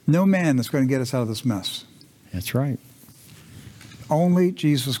man that's going to get us out of this mess. That's right. Only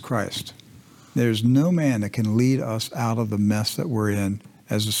Jesus Christ. There's no man that can lead us out of the mess that we're in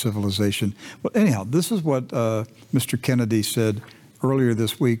as a civilization. Well, anyhow, this is what Mr. Kennedy said earlier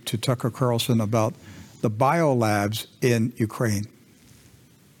this week to Tucker Carlson about the biolabs in Ukraine.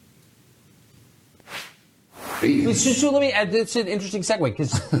 So let me add, it's an interesting segue,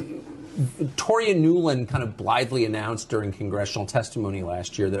 because Toria Nuland kind of blithely announced during congressional testimony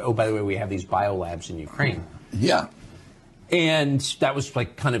last year that, oh, by the way, we have these biolabs in Ukraine. Yeah. And that was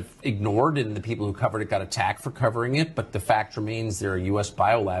like kind of ignored, and the people who covered it got attacked for covering it. But the fact remains there are U.S.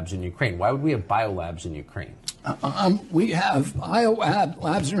 biolabs in Ukraine. Why would we have biolabs in Ukraine? We have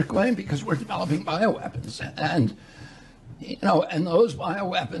biolabs in Ukraine because we're developing bioweapons. And, and those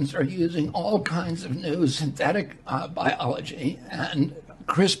bioweapons are using all kinds of new synthetic biology and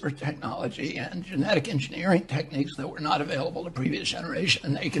CRISPR technology and genetic engineering techniques that were not available to previous generations.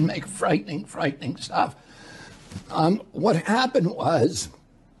 And they can make frightening stuff. What happened was,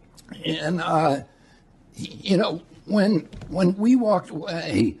 when we walked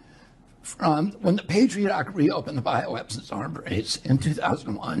away from, when the Patriot Act reopened the bioweapons arms race in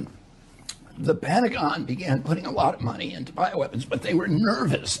 2001, the Pentagon began putting a lot of money into bioweapons, but they were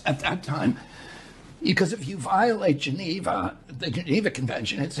nervous at that time because if you violate the Geneva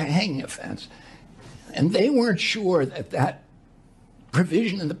Convention, it's a hanging offense. And they weren't sure that that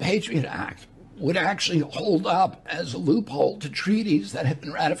provision in the Patriot Act would actually hold up as a loophole to treaties that had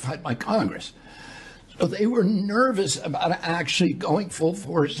been ratified by Congress. So they were nervous about actually going full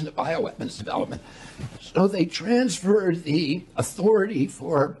force into bioweapons development. So they transferred the authority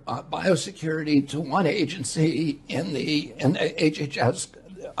for biosecurity to one agency in the HHS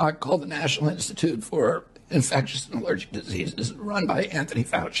called the National Institute for Infectious and Allergic Diseases, run by Anthony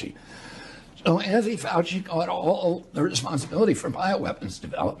Fauci. So Anthony Fauci got all the responsibility for bioweapons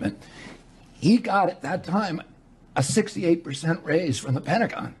development. He got at that time a 68% raise from the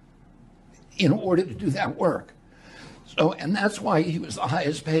Pentagon in order to do that work. So, and that's why he was the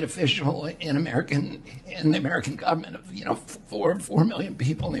highest paid official in the American government of 4 million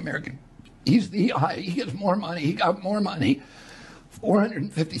people in the American. He gets more money. He got more money,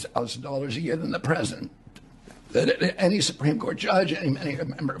 $450,000 a year than the president. That any Supreme Court judge, any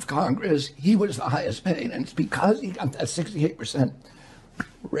member of Congress, he was the highest paid, and it's because he got that 68%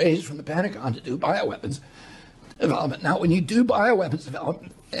 raise from the Pentagon to do bioweapons development. Now, when you do bioweapons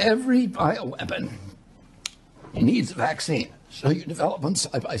development, every bioweapon needs a vaccine. So you develop them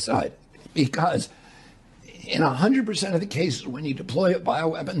side by side, because in 100% of the cases when you deploy a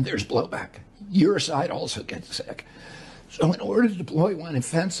bioweapon, there's blowback. Your side also gets sick. So in order to deploy one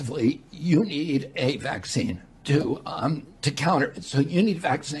offensively, you need a vaccine to counter it. So you need to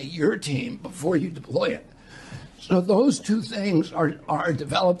vaccinate your team before you deploy it. So those two things are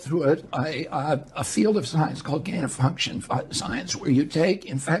developed through a field of science called gain-of-function science, where you take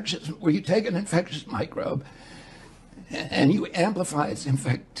an infectious microbe and you amplify its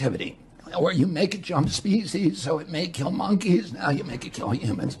infectivity, or you make it jump species, so it may kill monkeys, now you make it kill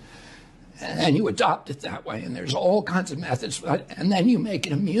humans, and you adopt it that way. And there's all kinds of methods for that, and then you make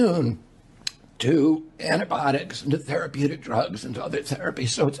it immune to antibiotics and to therapeutic drugs and to other therapies.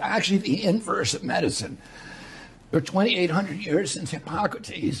 So it's actually the inverse of medicine. For 2,800 years since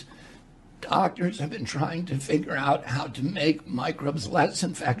Hippocrates, doctors have been trying to figure out how to make microbes less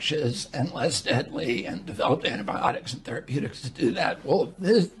infectious and less deadly, and developed antibiotics and therapeutics to do that. Well,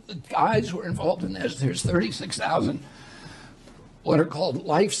 the guys who are involved in this, there's 36,000 what are called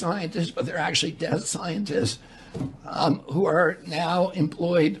life scientists, but they're actually death scientists, who are now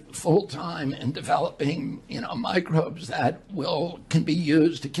employed full-time in developing, microbes that can be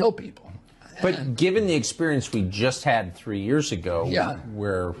used to kill people. But given the experience we just had 3 years ago,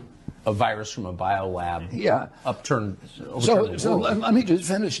 where a virus from a biolab upturned So let me just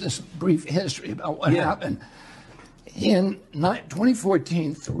finish this brief history about what happened. In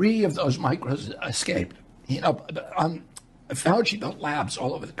 2014, 3 of those microbes escaped. Fauci built labs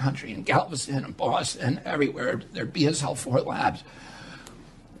all over the country, in Galveston and Boston, everywhere. They're BSL-4 labs.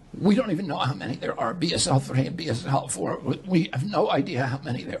 We don't even know how many there are, BSL-3 and BSL-4. We have no idea how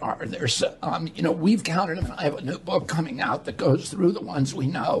many there are. There's, we've counted them, and I have a new book coming out that goes through the ones we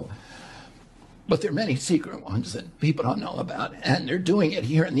know. But there are many secret ones that people don't know about, and they're doing it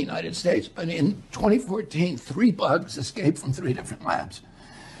here in the United States. But in 2014, 3 bugs escaped from 3 different labs.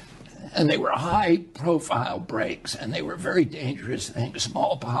 And they were high-profile breaks, and they were very dangerous things,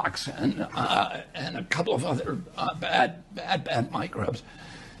 smallpox and a couple of other bad microbes.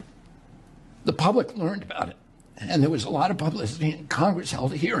 The public learned about it, and there was a lot of publicity, and Congress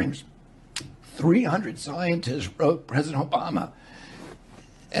held hearings. 300 scientists wrote President Obama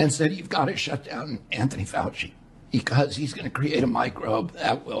and said, you've got to shut down Anthony Fauci, because he's going to create a microbe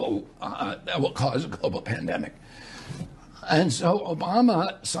that will cause a global pandemic. And so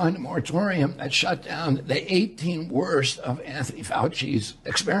Obama signed a moratorium that shut down the 18 worst of Anthony Fauci's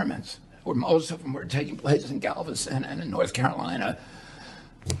experiments, where most of them were taking place in Galveston and in North Carolina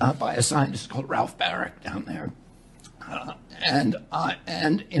by a scientist called Ralph Barrick down there.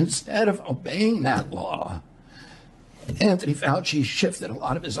 And instead of obeying that law, Anthony Fauci shifted a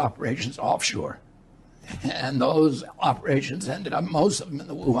lot of his operations offshore. And those operations ended up, most of them in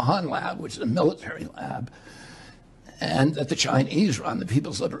the Wuhan lab, which is a military lab, and that the Chinese run, the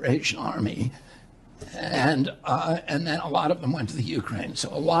People's Liberation Army. And then a lot of them went to the Ukraine. So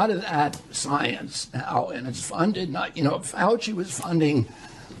a lot of that science now, and it's funded, Fauci was funding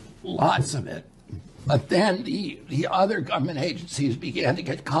lots of it. But then the other government agencies began to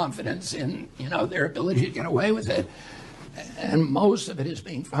get confidence in, their ability to get away with it. And most of it is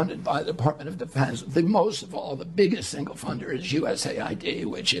being funded by the Department of Defense. Most of all, the biggest single funder is USAID,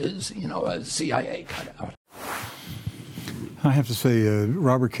 which is, a CIA cutout. I have to say,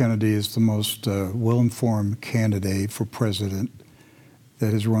 Robert Kennedy is the most well-informed candidate for president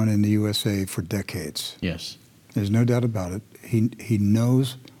that has run in the USA for decades. Yes. There's no doubt about it. He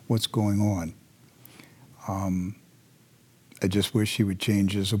knows what's going on. I just wish he would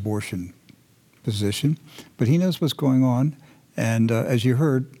change his abortion position, but he knows what's going on. And as you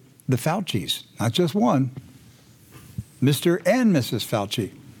heard, the Faucis, not just one, Mr. and Mrs.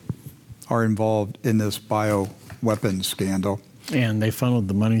 Fauci are involved in this bioweapons scandal. And they funneled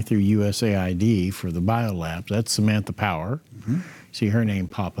the money through USAID for the biolabs. That's Samantha Power. Mm-hmm. See her name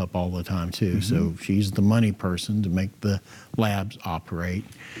pop up all the time, too. Mm-hmm. So she's the money person to make the labs operate.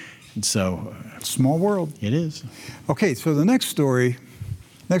 And so... small world. It is. Okay, so the next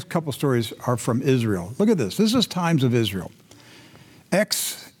couple stories are from Israel. Look at this. This is Times of Israel.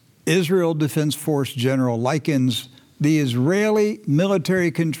 Ex-Israel Defense Force General likens the Israeli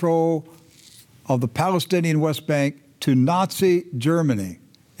military control of the Palestinian West Bank to Nazi Germany.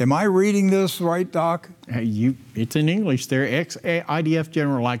 Am I reading this right, Doc? It's in English there. Ex-IDF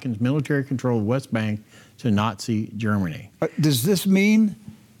General likens military control of West Bank to Nazi Germany. Does this mean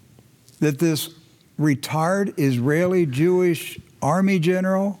that this retired Israeli Jewish Army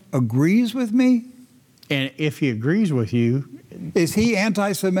general agrees with me? And if he agrees with you... is he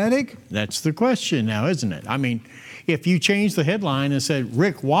anti-Semitic? That's the question now, isn't it? I mean, if you change the headline and said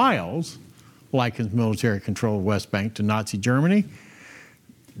Rick Wiles likens military control of West Bank to Nazi Germany,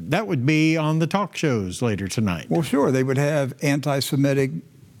 that would be on the talk shows later tonight. Well, sure. They would have anti-Semitic,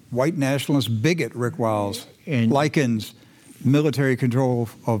 white nationalist bigot Rick Wiles likens military control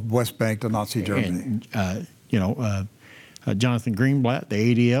of West Bank to Nazi Germany. And, Jonathan Greenblatt,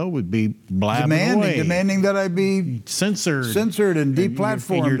 the ADL, would be blabbing away. Demanding that I be censored and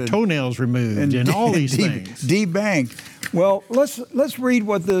deplatformed. And your toenails removed and all these things. Debanked. Well, let's read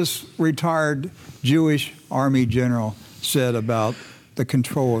what this retired Jewish Army general said about the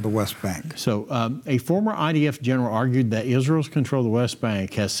control of the West Bank. So a former IDF general argued that Israel's control of the West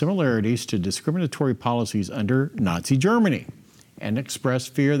Bank has similarities to discriminatory policies under Nazi Germany, and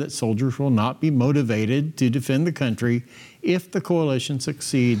expressed fear that soldiers will not be motivated to defend the country if the coalition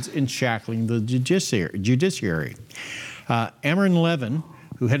succeeds in shackling the judiciary. Amron Levin,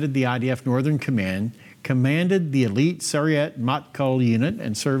 who headed the IDF Northern Command, commanded the elite Sayeret Matkal unit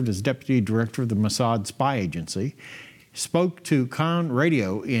and served as deputy director of the Mossad spy agency, spoke to Khan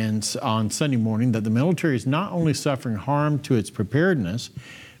Radio on Sunday morning that the military is not only suffering harm to its preparedness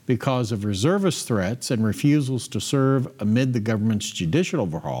because of reservist threats and refusals to serve amid the government's judicial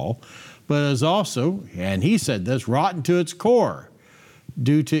overhaul, but is also, and he said this, rotten to its core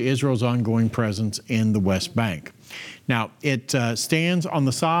due to Israel's ongoing presence in the West Bank. Now, it stands on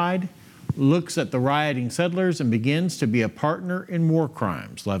the side, looks at the rioting settlers, and begins to be a partner in war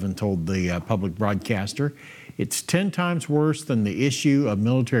crimes, Levin told the public broadcaster. It's 10 times worse than the issue of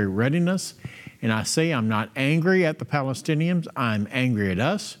military readiness. And I say I'm not angry at the Palestinians, I'm angry at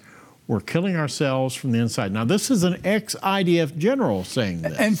us. We're killing ourselves from the inside. Now, this is an ex-IDF general saying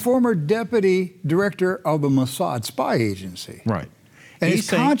this. And former deputy director of the Mossad spy agency. Right. And his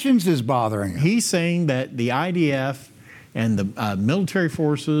conscience is bothering him. He's saying that the IDF and the military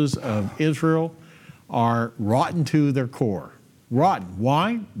forces of Israel are rotten to their core. Rotten.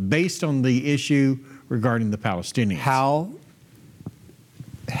 Why? Based on the issue regarding the Palestinians. How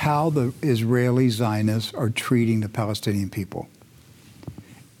the Israeli Zionists are treating the Palestinian people.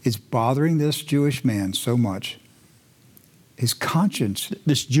 It's bothering this Jewish man so much. His conscience...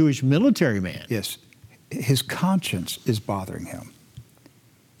 This Jewish military man. Yes. His conscience is bothering him.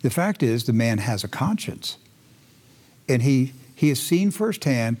 The fact is, the man has a conscience. And he has seen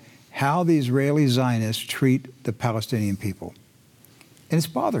firsthand how the Israeli Zionists treat the Palestinian people. And it's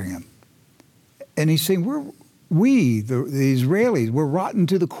bothering him. And he's saying, the Israelis, we're rotten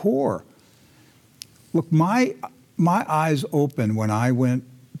to the core. Look, my eyes opened when I went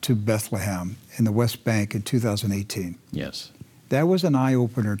to Bethlehem in the West Bank in 2018. Yes. That was an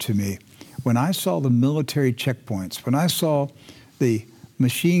eye-opener to me. When I saw the military checkpoints, when I saw the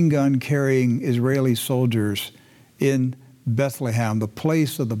machine gun-carrying Israeli soldiers in Bethlehem, the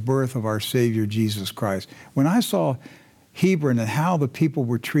place of the birth of our Savior, Jesus Christ, when I saw Hebron and how the people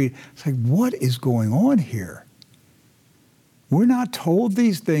were treated, it's like, what is going on here? We're not told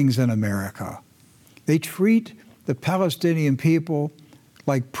these things in America. They treat the Palestinian people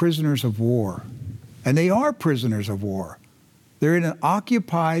like prisoners of war. And they are prisoners of war. They're in an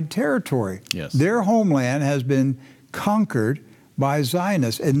occupied territory. Yes. Their homeland has been conquered by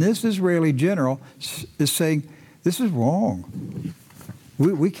Zionists. And this Israeli general is saying, this is wrong.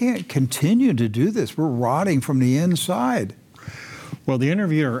 We can't continue to do this. We're rotting from the inside. Well, the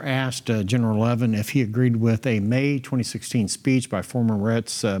interviewer asked General Levin if he agreed with a May 2016 speech by former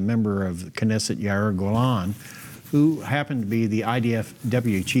Retz member of Knesset Yair Golan, who happened to be the IDF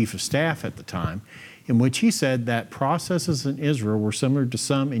Deputy Chief of Staff at the time, in which he said that processes in Israel were similar to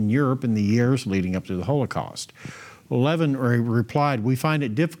some in Europe in the years leading up to the Holocaust. Well, Levin replied, "We find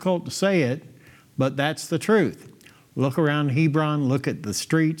it difficult to say it, but that's the truth. Look around Hebron, look at the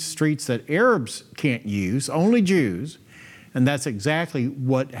streets that Arabs can't use, only Jews, and that's exactly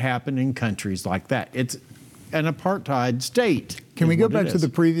what happened in countries like that. It's an apartheid state. Can we go back to the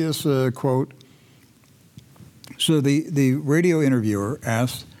previous quote? So the radio interviewer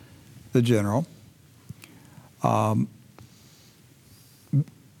asked the general, do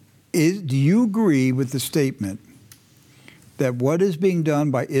you agree with the statement that what is being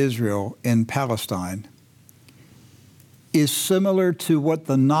done by Israel in Palestine is similar to what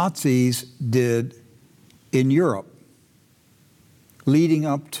the Nazis did in Europe leading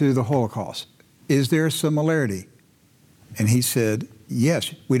up to the Holocaust? Is there a similarity? And he said,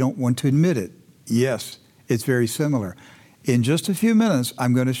 yes, we don't want to admit it. Yes, it's very similar. In just a few minutes,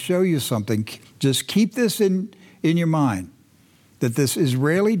 I'm going to show you something. Just keep this in your mind, that this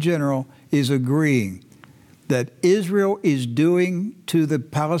Israeli general is agreeing that Israel is doing to the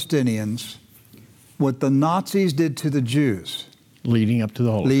Palestinians what the Nazis did to the Jews. Leading up to the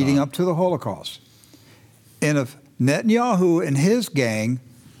Holocaust. Leading up to the Holocaust. And if Netanyahu and his gang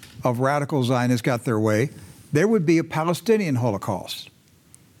of radical Zionists got their way, there would be a Palestinian Holocaust.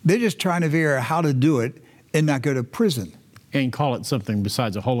 They're just trying to figure out how to do it and not go to prison. And call it something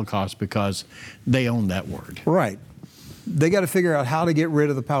besides a Holocaust because they own that word. Right. They got to figure out how to get rid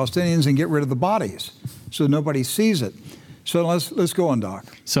of the Palestinians and get rid of the bodies so nobody sees it. So let's go on, Doc.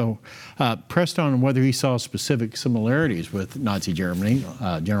 So pressed on whether he saw specific similarities with Nazi Germany,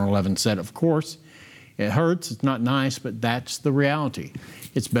 General Levin said, of course, it hurts, it's not nice, but that's the reality.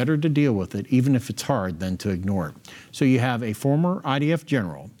 It's better to deal with it, even if it's hard, than to ignore it. So you have a former IDF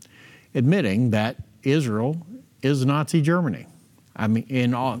general admitting that Israel is Nazi Germany. I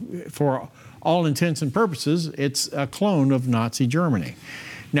mean, for all intents and purposes, it's a clone of Nazi Germany.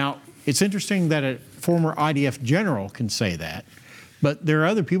 Now, it's interesting that a former IDF general can say that, but there are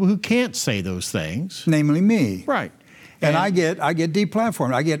other people who can't say those things. Namely me. Right. And I get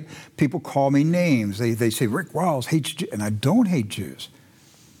deplatformed. I get people call me names. They say, Rick Wiles hates Jews. And I don't hate Jews.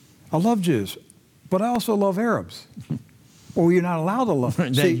 I love Jews, but I also love Arabs. Well, you're not allowed to love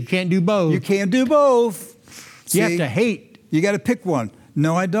them. You can't do both. You can't do both. You have to hate. You got to pick one.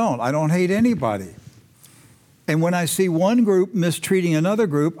 No, I don't. I don't hate anybody. And when I see one group mistreating another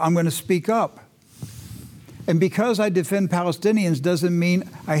group, I'm going to speak up. And because I defend Palestinians doesn't mean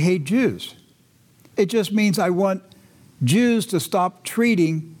I hate Jews. It just means I want Jews to stop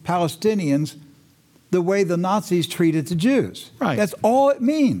treating Palestinians the way the Nazis treated the Jews. Right. That's all it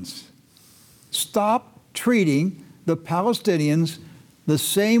means. Stop treating the Palestinians the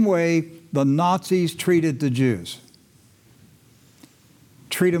same way the Nazis treated the Jews.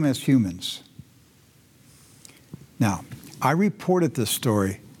 Treat them as humans. Now, I reported this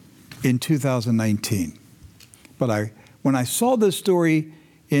story in 2019, but when I saw this story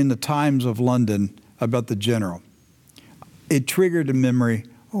in the Times of London about the general, it triggered a memory.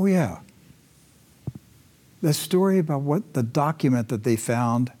 Oh yeah, the story about what the document that they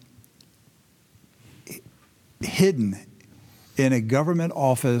found hidden in a government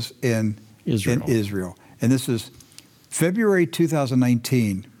office in Israel. And this is February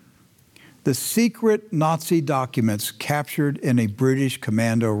 2019. The secret Nazi documents captured in a British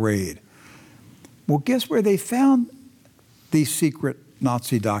commando raid. Well, guess where they found these secret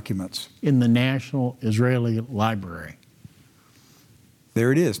Nazi documents? In the National Israeli Library.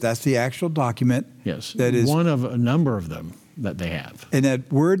 There it is. That's the actual document. Yes, that is one of a number of them that they have. And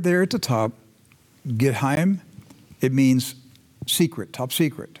that word there at the top, Geheim, it means secret, top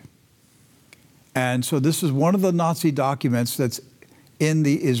secret. And so this is one of the Nazi documents that's in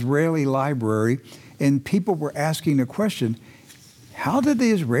the Israeli library, and people were asking the question, how did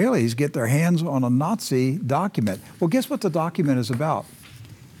the Israelis get their hands on a Nazi document? Well, guess what the document is about?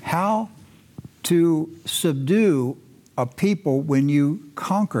 How to subdue a people when you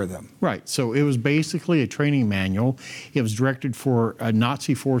conquer them. Right. So it was basically a training manual. It was directed for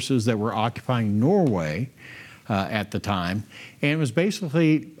Nazi forces that were occupying Norway at the time. And it was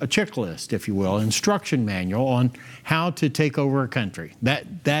basically a checklist, if you will, instruction manual on how to take over a country.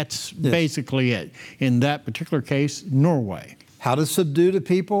 That's basically it. In that particular case, Norway. How to subdue the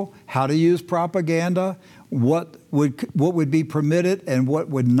people, how to use propaganda, what would be permitted and what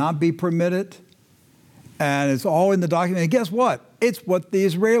would not be permitted. And it's all in the document. And guess what? It's what the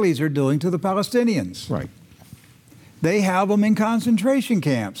Israelis are doing to the Palestinians. Right. They have them in concentration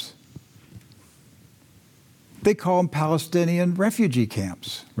camps. They call them Palestinian refugee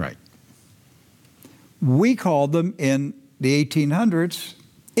camps. Right. We called them in the 1800s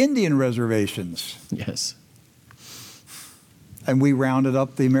Indian reservations. Yes. And we rounded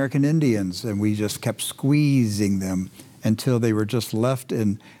up the American Indians and we just kept squeezing them until they were just left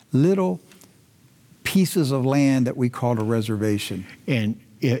in little pieces of land that we called a reservation. And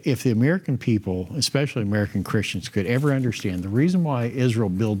if the American people, especially American Christians, could ever understand the reason why Israel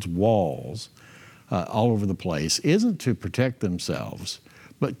builds walls all over the place isn't to protect themselves,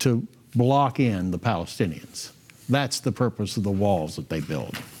 but to block in the Palestinians. That's the purpose of the walls that they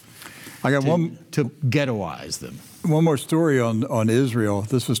build. I got to ghettoize them. One more story on Israel.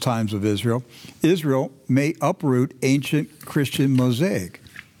 This was Times of Israel. Israel may uproot ancient Christian mosaic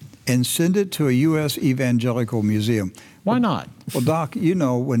and send it to a U.S. evangelical museum. Why not? Well, Doc, you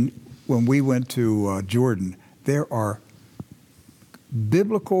know, when we went to Jordan, there are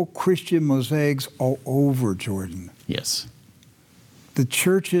biblical Christian mosaics all over Jordan. Yes. The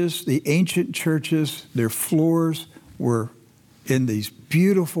churches, the ancient churches, their floors were in these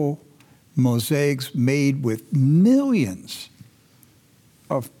beautiful mosaics made with millions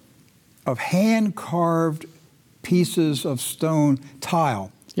of hand-carved pieces of stone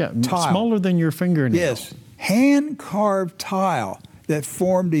tile. Yeah, smaller than your fingernail. Yes, hand-carved tile that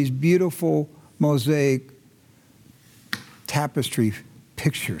formed these beautiful mosaic tapestry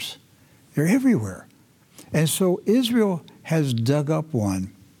pictures. They're everywhere. And so Israel has dug up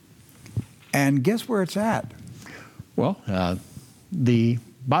one. And guess where it's at? Well, the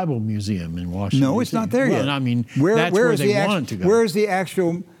Bible Museum in Washington. No, it's not there yet. I mean, that's where they want it to go. Where's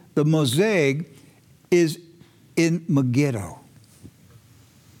the mosaic is in Megiddo.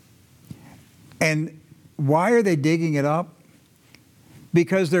 And why are they digging it up?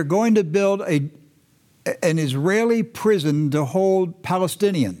 Because they're going to build an Israeli prison to hold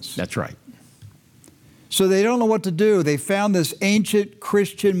Palestinians. That's right. So they don't know what to do. They found this ancient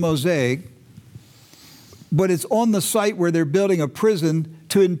Christian mosaic, but it's on the site where they're building a prison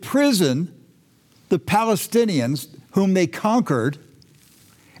to imprison the Palestinians whom they conquered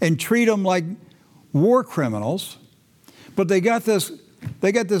and treat them like war criminals. But they got this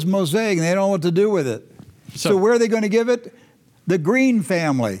mosaic and they don't know what to do with it. So where are they going to give it? The Green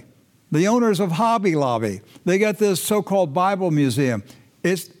family, the owners of Hobby Lobby. They got this so-called Bible museum.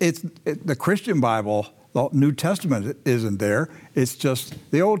 It's the Christian Bible. The New Testament isn't there. It's just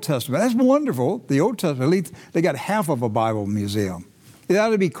the Old Testament. That's wonderful. The Old Testament, at least they got half of a Bible museum. It ought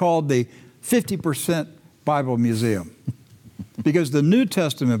to be called the 50% Bible Museum because the New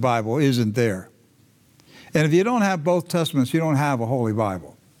Testament Bible isn't there. And if you don't have both Testaments, you don't have a Holy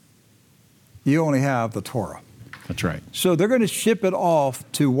Bible. You only have the Torah. That's right. So they're going to ship it off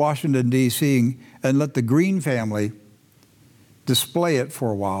to Washington, D.C. and let the Green family display it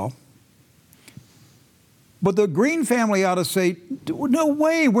for a while. But the Green family ought to say, no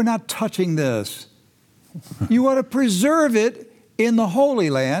way, we're not touching this. You ought to preserve it in the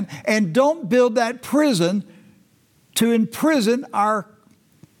Holy Land and don't build that prison to imprison our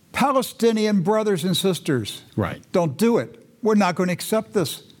Palestinian brothers and sisters. Right. Don't do it. We're not going to accept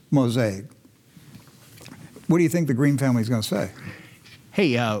this mosaic. What do you think the Green family is going to say?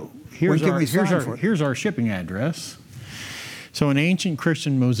 Hey, here's our shipping address. So an ancient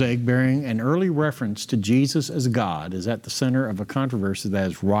Christian mosaic bearing an early reference to Jesus as God is at the center of a controversy that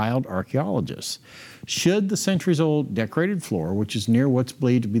has riled archaeologists. Should the centuries-old decorated floor, which is near what's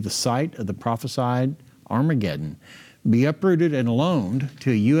believed to be the site of the prophesied Armageddon, be uprooted and loaned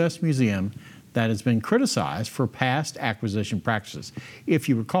to a U.S. museum that has been criticized for past acquisition practices? If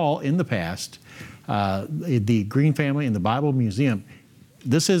you recall, in the past, the Green family and the Bible Museum,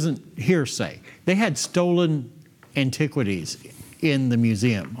 this isn't hearsay. They had stolen antiquities in the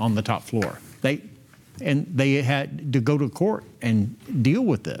museum on the top floor. They had to go to court and deal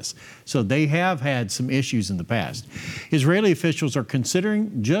with this. So they have had some issues in the past. Israeli officials are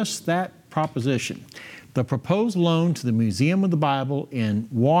considering just that proposition. The proposed loan to the Museum of the Bible in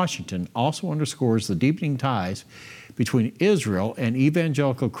Washington also underscores the deepening ties between Israel and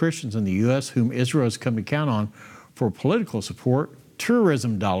evangelical Christians in the U.S., whom Israel has come to count on for political support,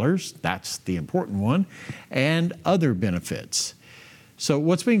 tourism dollars, that's the important one, and other benefits. So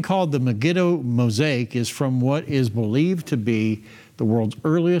what's being called the Megiddo Mosaic is from what is believed to be the world's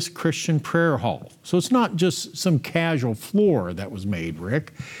earliest Christian prayer hall. So it's not just some casual floor that was made,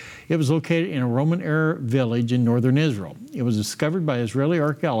 Rick. It was located in a Roman-era village in northern Israel. It was discovered by Israeli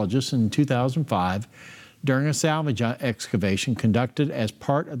archaeologists in 2005 during a salvage excavation conducted as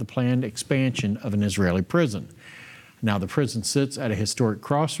part of the planned expansion of an Israeli prison. Now, the prison sits at a historic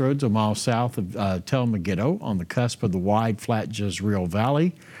crossroads a mile south of Tel Megiddo on the cusp of the wide, flat Jezreel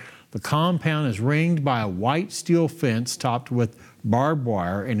Valley. The compound is ringed by a white steel fence topped with barbed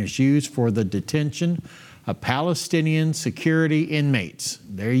wire and is used for the detention of Palestinian security inmates.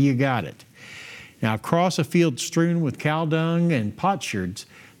 There you got it. Now, across a field strewn with cow dung and potsherds,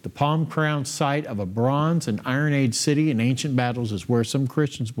 The palm-crowned site of a Bronze and Iron Age city in ancient battles is where some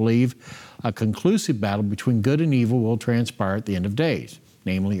Christians believe a conclusive battle between good and evil will transpire at the end of days,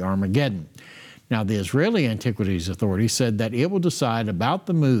 namely Armageddon. Now, the Israeli Antiquities Authority said that it will decide about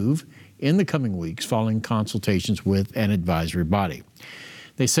the move in the coming weeks following consultations with an advisory body.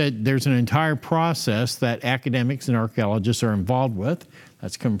 They said there's an entire process that academics and archaeologists are involved with.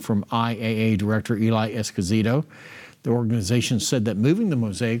 That's come from IAA Director Eli Esposito. The organization said that moving the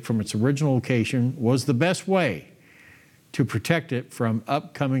mosaic from its original location was the best way to protect it from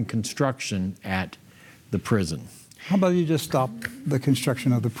upcoming construction at the prison. How about you just stop the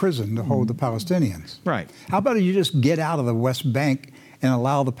construction of the prison to hold the Palestinians? Right. How about you just get out of the West Bank and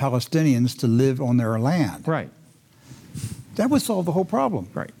allow the Palestinians to live on their land? Right. That would solve the whole problem.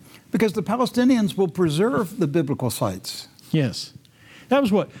 Right. Because the Palestinians will preserve the biblical sites. Yes. That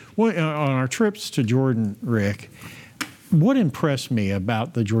was what on our trips to Jordan, Rick, what impressed me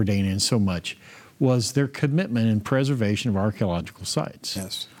about the Jordanians so much was their commitment and preservation of archaeological sites.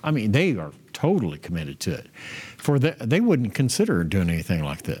 Yes. I mean, they are totally committed to it. They wouldn't consider doing anything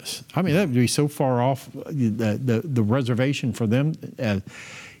like this. I mean, that would be so far off the reservation for them,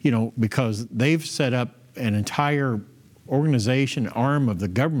 because they've set up an entire organization, arm of the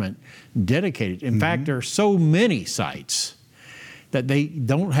government dedicated. In fact, there are so many sites that they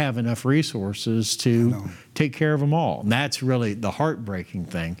don't have enough resources to take care of them all. And that's really the heartbreaking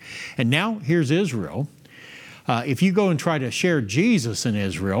thing. And now here's Israel. If you go and try to share Jesus in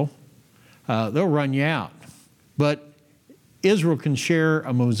Israel, they'll run you out. But Israel can share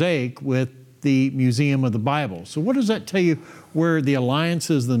a mosaic with the Museum of the Bible. So what does that tell you where the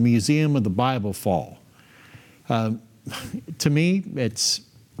alliances of the Museum of the Bible fall? To me, it's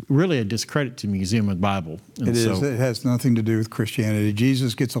really a discredit to Museum of the Bible. And it is. It has nothing to do with Christianity.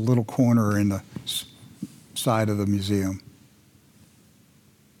 Jesus gets a little corner in the side of the museum.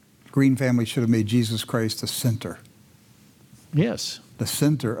 Green family should have made Jesus Christ the center. Yes. The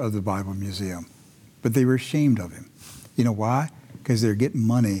center of the Bible Museum. But they were ashamed of him. You know why? Because they're getting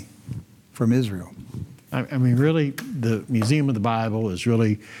money from Israel. I mean, really, the Museum of the Bible is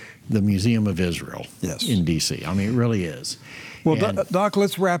really the Museum of Israel in D.C. I mean, it really is. Well, Doc,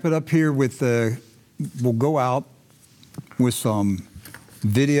 let's wrap it up here with, we'll go out with some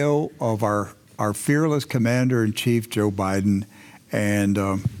video of our fearless Commander-in-Chief, Joe Biden, and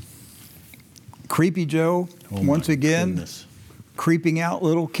Creepy Joe, once again, creeping out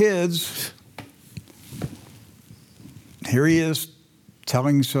little kids. Here he is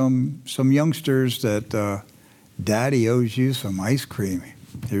telling some youngsters that Daddy owes you some ice cream.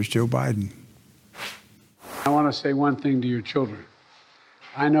 Here's Joe Biden. I want to say one thing to your children.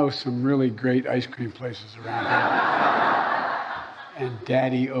 I know some really great ice cream places around here. And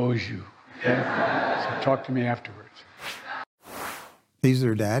Daddy owes you. Okay? So talk to me afterwards. He's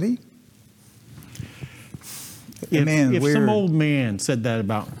their daddy? If some old man said that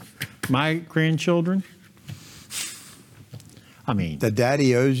about my grandchildren, I mean... That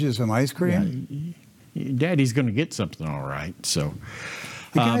Daddy owes you some ice cream? Yeah, Daddy's going to get something all right, so...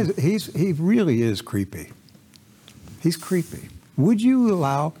 he really is creepy. He's creepy. Would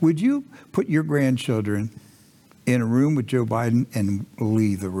you put your grandchildren in a room with Joe Biden and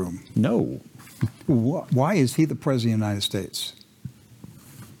leave the room? No. Why is he the President of the United States?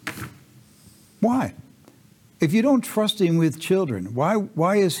 Why? If you don't trust him with children,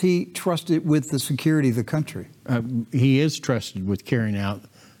 why is he trusted with the security of the country? He is trusted with carrying out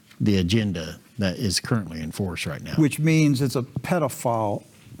the agenda that is currently in force right now. Which means it's a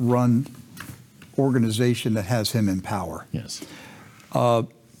pedophile-run organization that has him in power. Yes. Not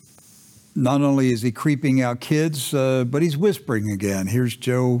only is he creeping out kids, but he's whispering again. Here's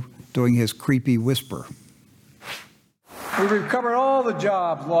Joe doing his creepy whisper. We've recovered all the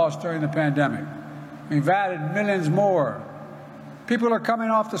jobs lost during the pandemic. We've added millions more. People are coming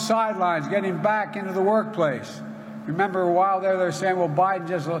off the sidelines, getting back into the workplace. Remember a while there, they're saying, well, Biden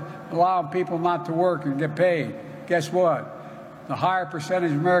just allowed people not to work and get paid. Guess what? The higher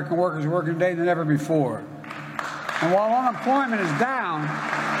percentage of American workers are working today than ever before. And while unemployment is down,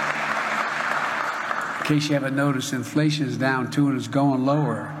 in case you haven't noticed, inflation is down too and it's going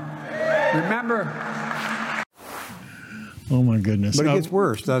lower. Remember? Oh my goodness. But it gets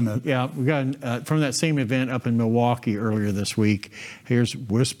worse, doesn't it? Yeah, we got from that same event up in Milwaukee earlier this week. Here's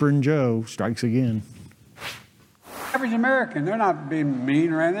Whispering Joe strikes again. Average American, they're not being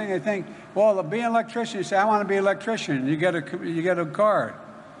mean or anything. They think, well, to be an electrician, you say, I want to be an electrician. You get a card.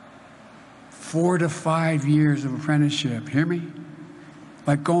 4 to 5 years of apprenticeship. Hear me?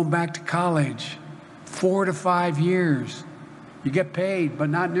 Like going back to college. 4 to 5 years. You get paid, but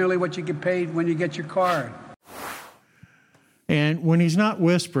not nearly what you get paid when you get your card. And when he's not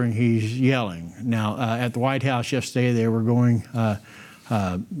whispering, he's yelling. Now, at the White House yesterday, they were going,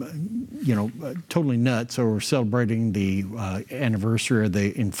 totally nuts over celebrating the anniversary of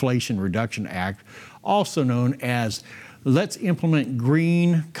the Inflation Reduction Act, also known as Let's Implement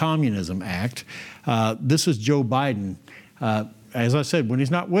Green Communism Act. This is Joe Biden. As I said, when he's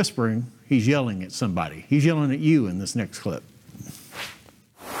not whispering, he's yelling at somebody. He's yelling at you in this next clip.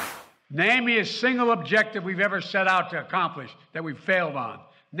 Name me a single objective we've ever set out to accomplish that we've failed on.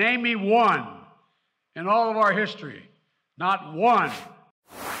 Name me one in all of our history. Not one.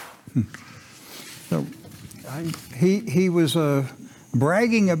 So, He was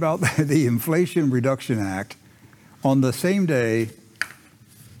bragging about the Inflation Reduction Act on the same day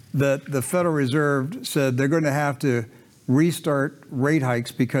that the Federal Reserve said they're going to have to restart rate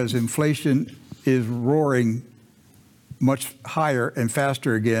hikes because inflation is roaring much higher and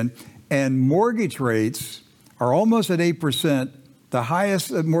faster again. And mortgage rates are almost at 8%, the highest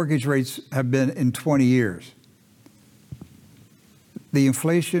that mortgage rates have been in 20 years. The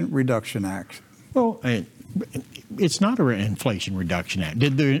Inflation Reduction Act. well, it's not an Inflation Reduction Act.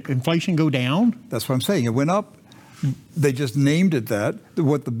 Did the inflation go down? That's what I'm saying. It went up. They just named it that.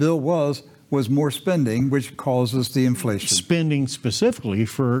 What the bill was more spending, which causes the inflation. Spending specifically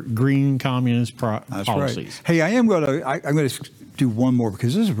for green communist That's policies. right. Hey, I'm going to do one more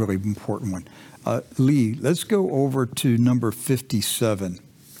because this is a really important one. Lee, let's go over to number 57.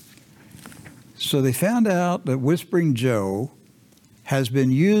 So they found out that Whispering Joe has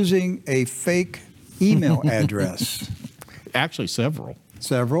been using a fake email address. Actually, several.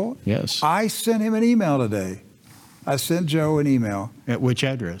 Several? Yes. I sent him an email today. I sent Joe an email. At which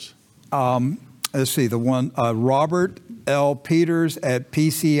address? Let's see, the one, Robert L. Peters at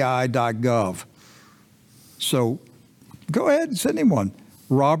PCI.gov. So go ahead and send him one.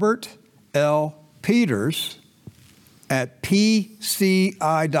 Robert L. Peters at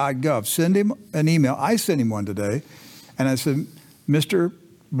PCI.gov. Send him an email. I sent him one today. And I said, Mr.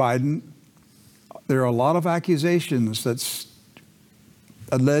 Biden, there are a lot of accusations that's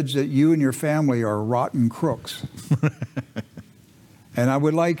allege that you and your family are rotten crooks. And I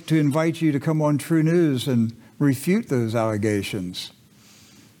would like to invite you to come on True News and refute those allegations.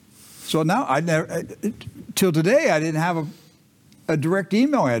 So now, till today, I didn't have a direct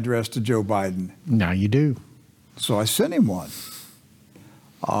email address to Joe Biden. Now you do. So I sent him one.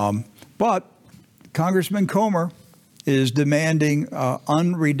 But Congressman Comer is demanding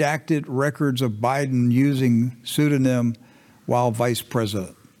unredacted records of Biden using pseudonym while vice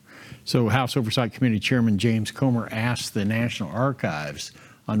president. So House Oversight Committee Chairman James Comer asked the National Archives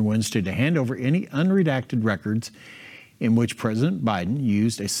on Wednesday to hand over any unredacted records in which President Biden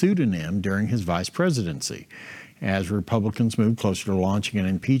used a pseudonym during his vice presidency, as Republicans move closer to launching an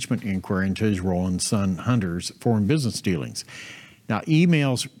impeachment inquiry into his role in son Hunter's foreign business dealings. Now,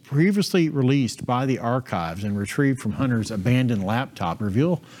 emails previously released by the archives and retrieved from Hunter's abandoned laptop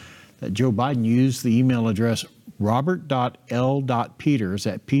reveal that Joe Biden used the email address robert.l.peters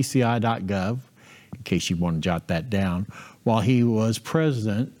at pci.gov, in case you want to jot that down, while he was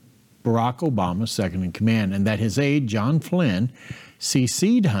President Barack Obama's second in command, and that his aide, John Flynn,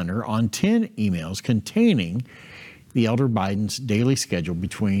 CC'd Hunter on 10 emails containing the elder Biden's daily schedule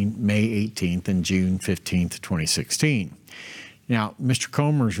between May 18th and June 15th, 2016. Now, Mr.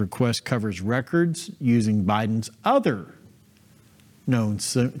 Comer's request covers records using Biden's other known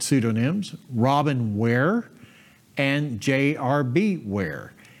pseudonyms, Robin Ware and J.R.B.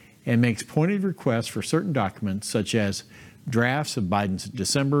 Ware, and makes pointed requests for certain documents such as drafts of Biden's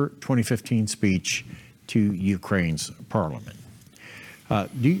December 2015 speech to Ukraine's parliament.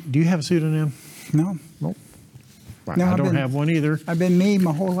 Do you have a pseudonym? No. Nope. No, I don't have one either. I've been me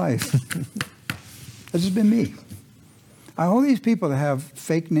my whole life. It's just been me. All these people that have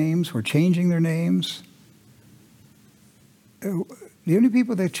fake names or changing their names, the only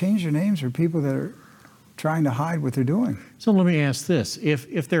people that change their names are people that are trying to hide what they're doing. So let me ask this.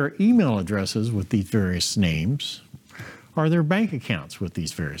 If there are email addresses with these various names, are there bank accounts with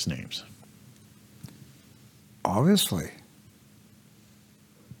these various names? Obviously.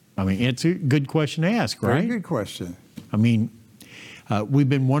 I mean, it's a good question to ask, right? Very good question. I mean, we've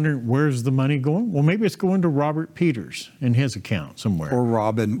been wondering, where's the money going? Well, maybe it's going to Robert Peters in his account somewhere. Or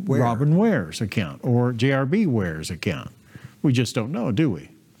Robin Ware. Robin Ware's account or J.R.B. Ware's account. We just don't know, do we?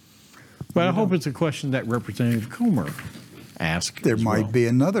 But I hope it's a question that Representative Comer asked. There might be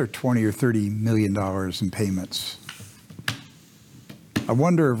another $20 or $30 million in payments. I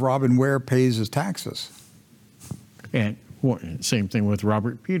wonder if Robin Ware pays his taxes. And same thing with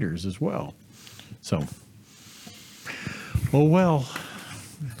Robert Peters as well. So,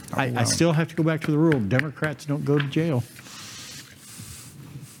 I still have to go back to the rule. Democrats don't go to jail.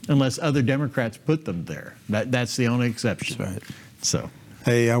 Unless other Democrats put them there. That's the only exception. That's right. So,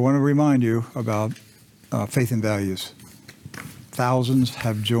 hey, I want to remind you about Faith and Values. Thousands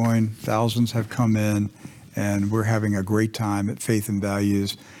have joined, thousands have come in, and we're having a great time at Faith and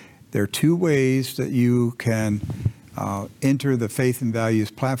Values. There are two ways that you can enter the Faith and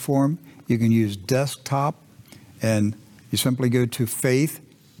Values platform. You can use desktop, and you simply go to Faith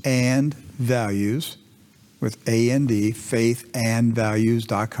and Values with A-N-D,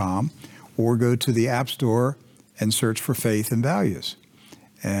 faithandvalues.com, or go to the App Store and search for Faith and Values.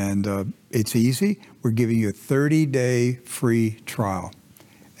 And it's easy. We're giving you a 30-day free trial.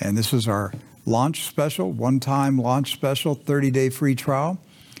 And this is our launch special, one-time launch special, 30-day free trial,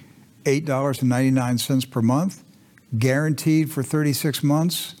 $8.99 per month, guaranteed for 36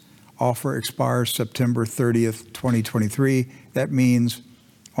 months. Offer expires September 30th, 2023. That means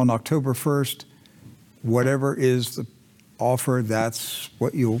on October 1st, whatever is the offer, that's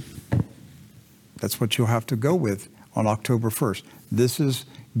what you'll have to go with on October 1st. This is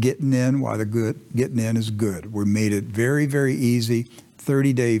getting in while getting in is good. We made it very, very easy.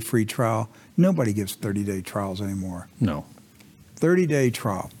 30-day free trial. Nobody gives 30-day trials anymore. no. 30-day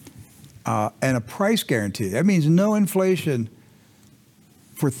trial. And a price guarantee. That means no inflation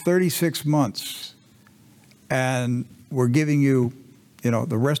for 36 months. And we're giving you,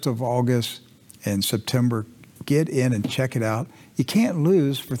 the rest of August and September. Get in and check it out. You can't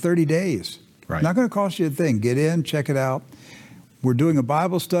lose for 30 days. Right. Not going to cost you a thing. Get in, check it out. We're doing a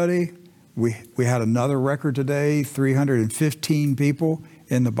Bible study. We had another record today, 315 people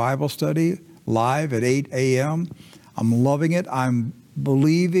in the Bible study, live at 8 a.m. I'm loving it. I'm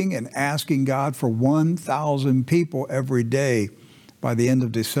believing and asking God for 1,000 people every day by the end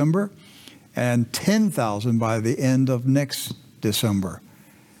of December, and 10,000 by the end of next December.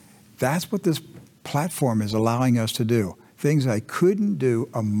 That's what this platform is allowing us to do. Things I couldn't do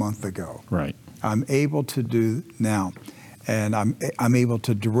a month ago. Right. I'm able to do now. And I'm able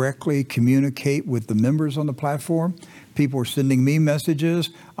to directly communicate with the members on the platform. People are sending me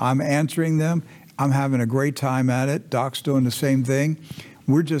messages. I'm answering them. I'm having a great time at it. Doc's doing the same thing.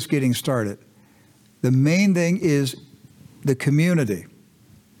 We're just getting started. The main thing is the community.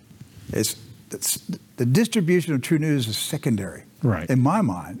 It's the distribution of true news is secondary. Right. In my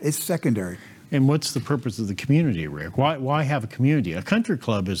mind, it's secondary. And what's the purpose of the community, Rick? Why have a community? A country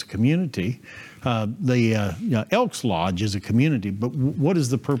club is a community. The Elks Lodge is a community. But what is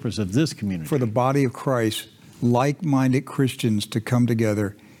the purpose of this community? For the body of Christ, like-minded Christians to come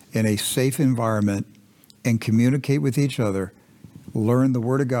together in a safe environment and communicate with each other, learn the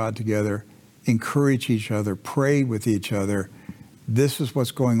Word of God together, encourage each other, pray with each other. This is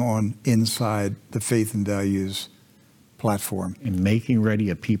what's going on inside the Faith and Values platform. And making ready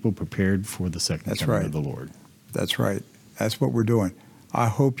a people prepared for the second coming of the Lord. That's right. That's what we're doing. I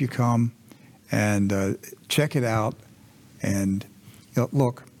hope you come and check it out. And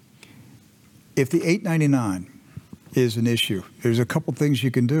look, if the $8.99 is an issue, there's a couple things you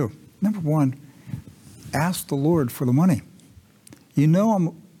can do. Number one, ask the Lord for the money.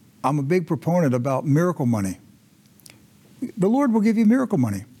 I'm a big proponent about miracle money. The Lord will give you miracle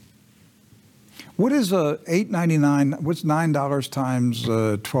money. What is $8.99? What's $9 times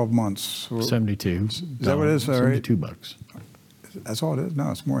 12 months? 72. Is that what it is? $72. That's all it is?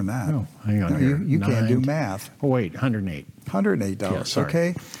 No, it's more than that. No, hang on no, here. You can't do math. Oh, wait, $108. $108, Yeah, sorry.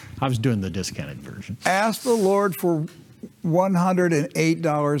 okay? I was doing the discounted version. Ask the Lord for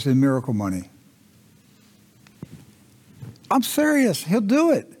 $108 in miracle money. I'm serious. He'll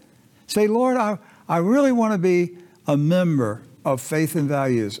do it. Say, Lord, I really want to be a member of Faith and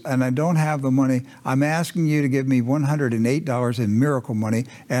Values, and I don't have the money. I'm asking you to give me $108 in miracle money,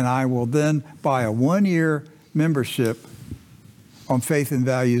 and I will then buy a 1-year membership on Faith and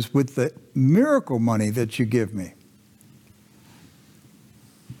Values with the miracle money that you give me.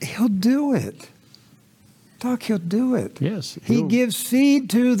 He'll do it. Doc, he'll do it. Yes. He gives seed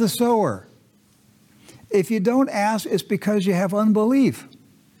to the sower. If you don't ask, it's because you have unbelief,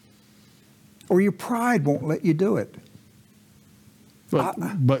 or your pride won't let you do it.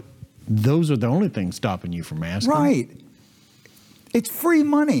 But those are the only things stopping you from asking. Right. It's free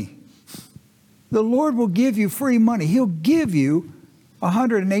money. The Lord will give you free money. He'll give you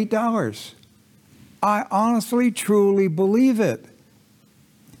 $108. I honestly, truly believe it.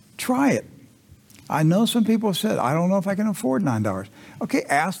 Try it. I know some people have said, I don't know if I can afford $9. Okay,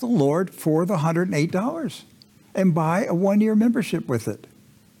 ask the Lord for the $108 and buy a 1-year membership with it.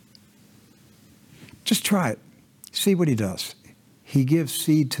 Just try it. See what he does. He gives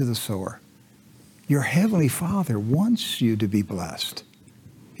seed to the sower. Your Heavenly Father wants you to be blessed.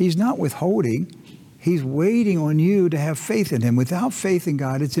 He's not withholding. He's waiting on you to have faith in him. Without faith in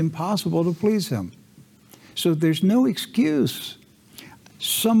God, it's impossible to please him. So there's no excuse.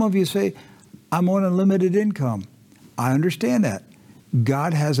 Some of you say, I'm on a limited income. I understand that.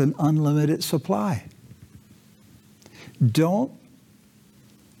 God has an unlimited supply. Don't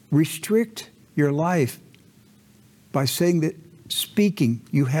restrict your life by saying that speaking,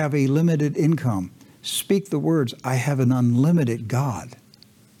 you have a limited income. Speak the words, I have an unlimited God.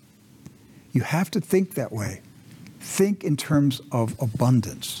 You have to think that way. Think in terms of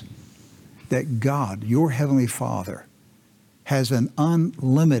abundance. That God, your Heavenly Father, has an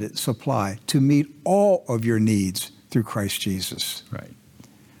unlimited supply to meet all of your needs through Christ Jesus. Right.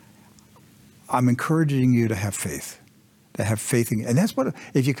 I'm encouraging you to have faith in, and that's what,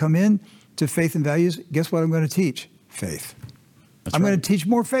 if you come in to Faith and Values, guess what I'm going to teach? Faith. I'm going to teach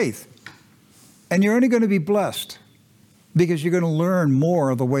more faith. And you're only going to be blessed because you're going to learn more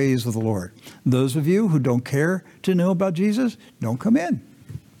of the ways of the Lord. Those of you who don't care to know about Jesus, don't come in.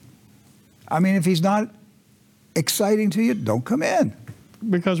 I mean, if he's not exciting to you, don't come in.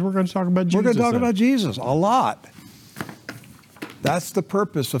 Because we're going to talk about Jesus. We're going to talk about Jesus a lot. That's the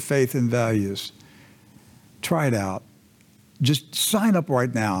purpose of Faith and Values. Try it out. Just sign up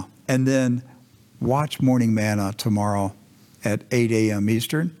right now and then watch Morning Manna tomorrow at 8 a.m.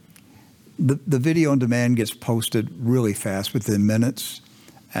 Eastern. The video on demand gets posted really fast, within minutes,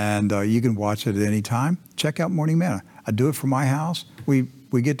 and you can watch it at any time. Check out Morning Manna. I do it from my house. We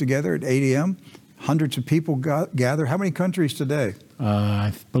get together at 8 a.m. Hundreds of people gather. How many countries today?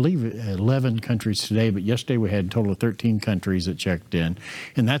 I believe 11 countries today, but yesterday we had a total of 13 countries that checked in,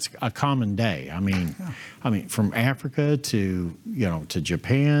 and that's a common day. I mean, from Africa to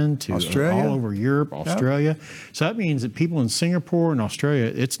Japan to Australia. all over Europe, Australia. Yep. So that means that people in Singapore and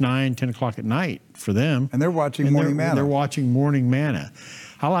Australia, it's 9, 10 o'clock at night for them, and they're watching Morning Manna. They're watching Morning Manna.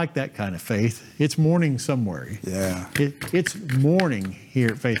 I like that kind of faith. It's morning somewhere. Yeah. It's morning here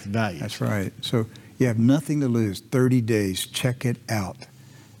at Faith and Values. That's right. So you have nothing to lose. 30 days. Check it out.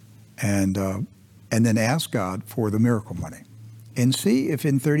 And then ask God for the miracle money. And see if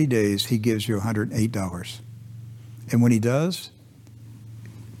in 30 days he gives you $108. And when he does,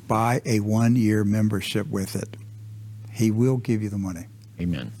 buy a 1-year membership with it. He will give you the money.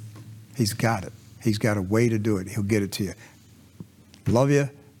 Amen. He's got it. He's got a way to do it. He'll get it to you. Love you.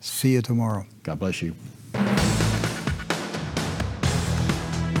 See you tomorrow. God bless you.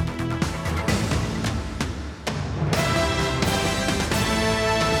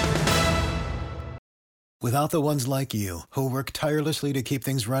 Without the ones like you, who work tirelessly to keep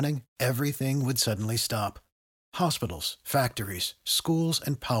things running, everything would suddenly stop. Hospitals, factories, schools,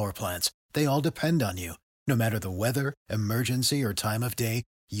 and power plants, they all depend on you. No matter the weather, emergency, or time of day,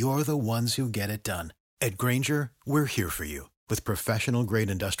 you're the ones who get it done. At Grainger, we're here for you with professional-grade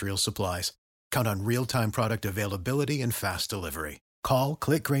industrial supplies. Count on real-time product availability and fast delivery. Call,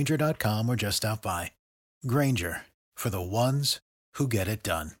 click Grainger.com, or just stop by. Grainger, for the ones who get it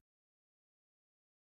done.